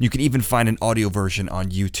Spotify. You can even find an audio version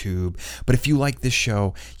on YouTube. But if you like this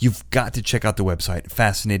show, you've got to check out the website,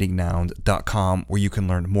 fascinatingnouns.com, where you can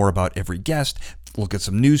learn more about every guest, look at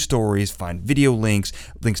some news stories, find video links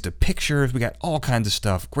to pictures. We got all kinds of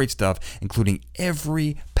stuff, great stuff, including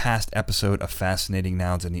every past episode of Fascinating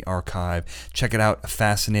Nouns in the archive. Check it out,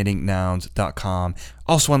 fascinatingnouns.com.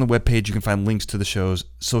 Also on the webpage, you can find links to the show's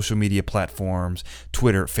social media platforms: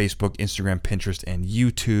 Twitter, Facebook, Instagram, Pinterest, and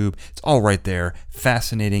YouTube. It's all right there,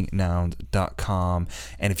 fascinatingnouns.com.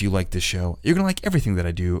 And if you like this show, you're going to like everything that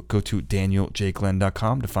I do. Go to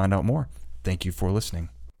danieljglenn.com to find out more. Thank you for listening.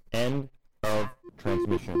 End of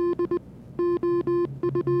transmission.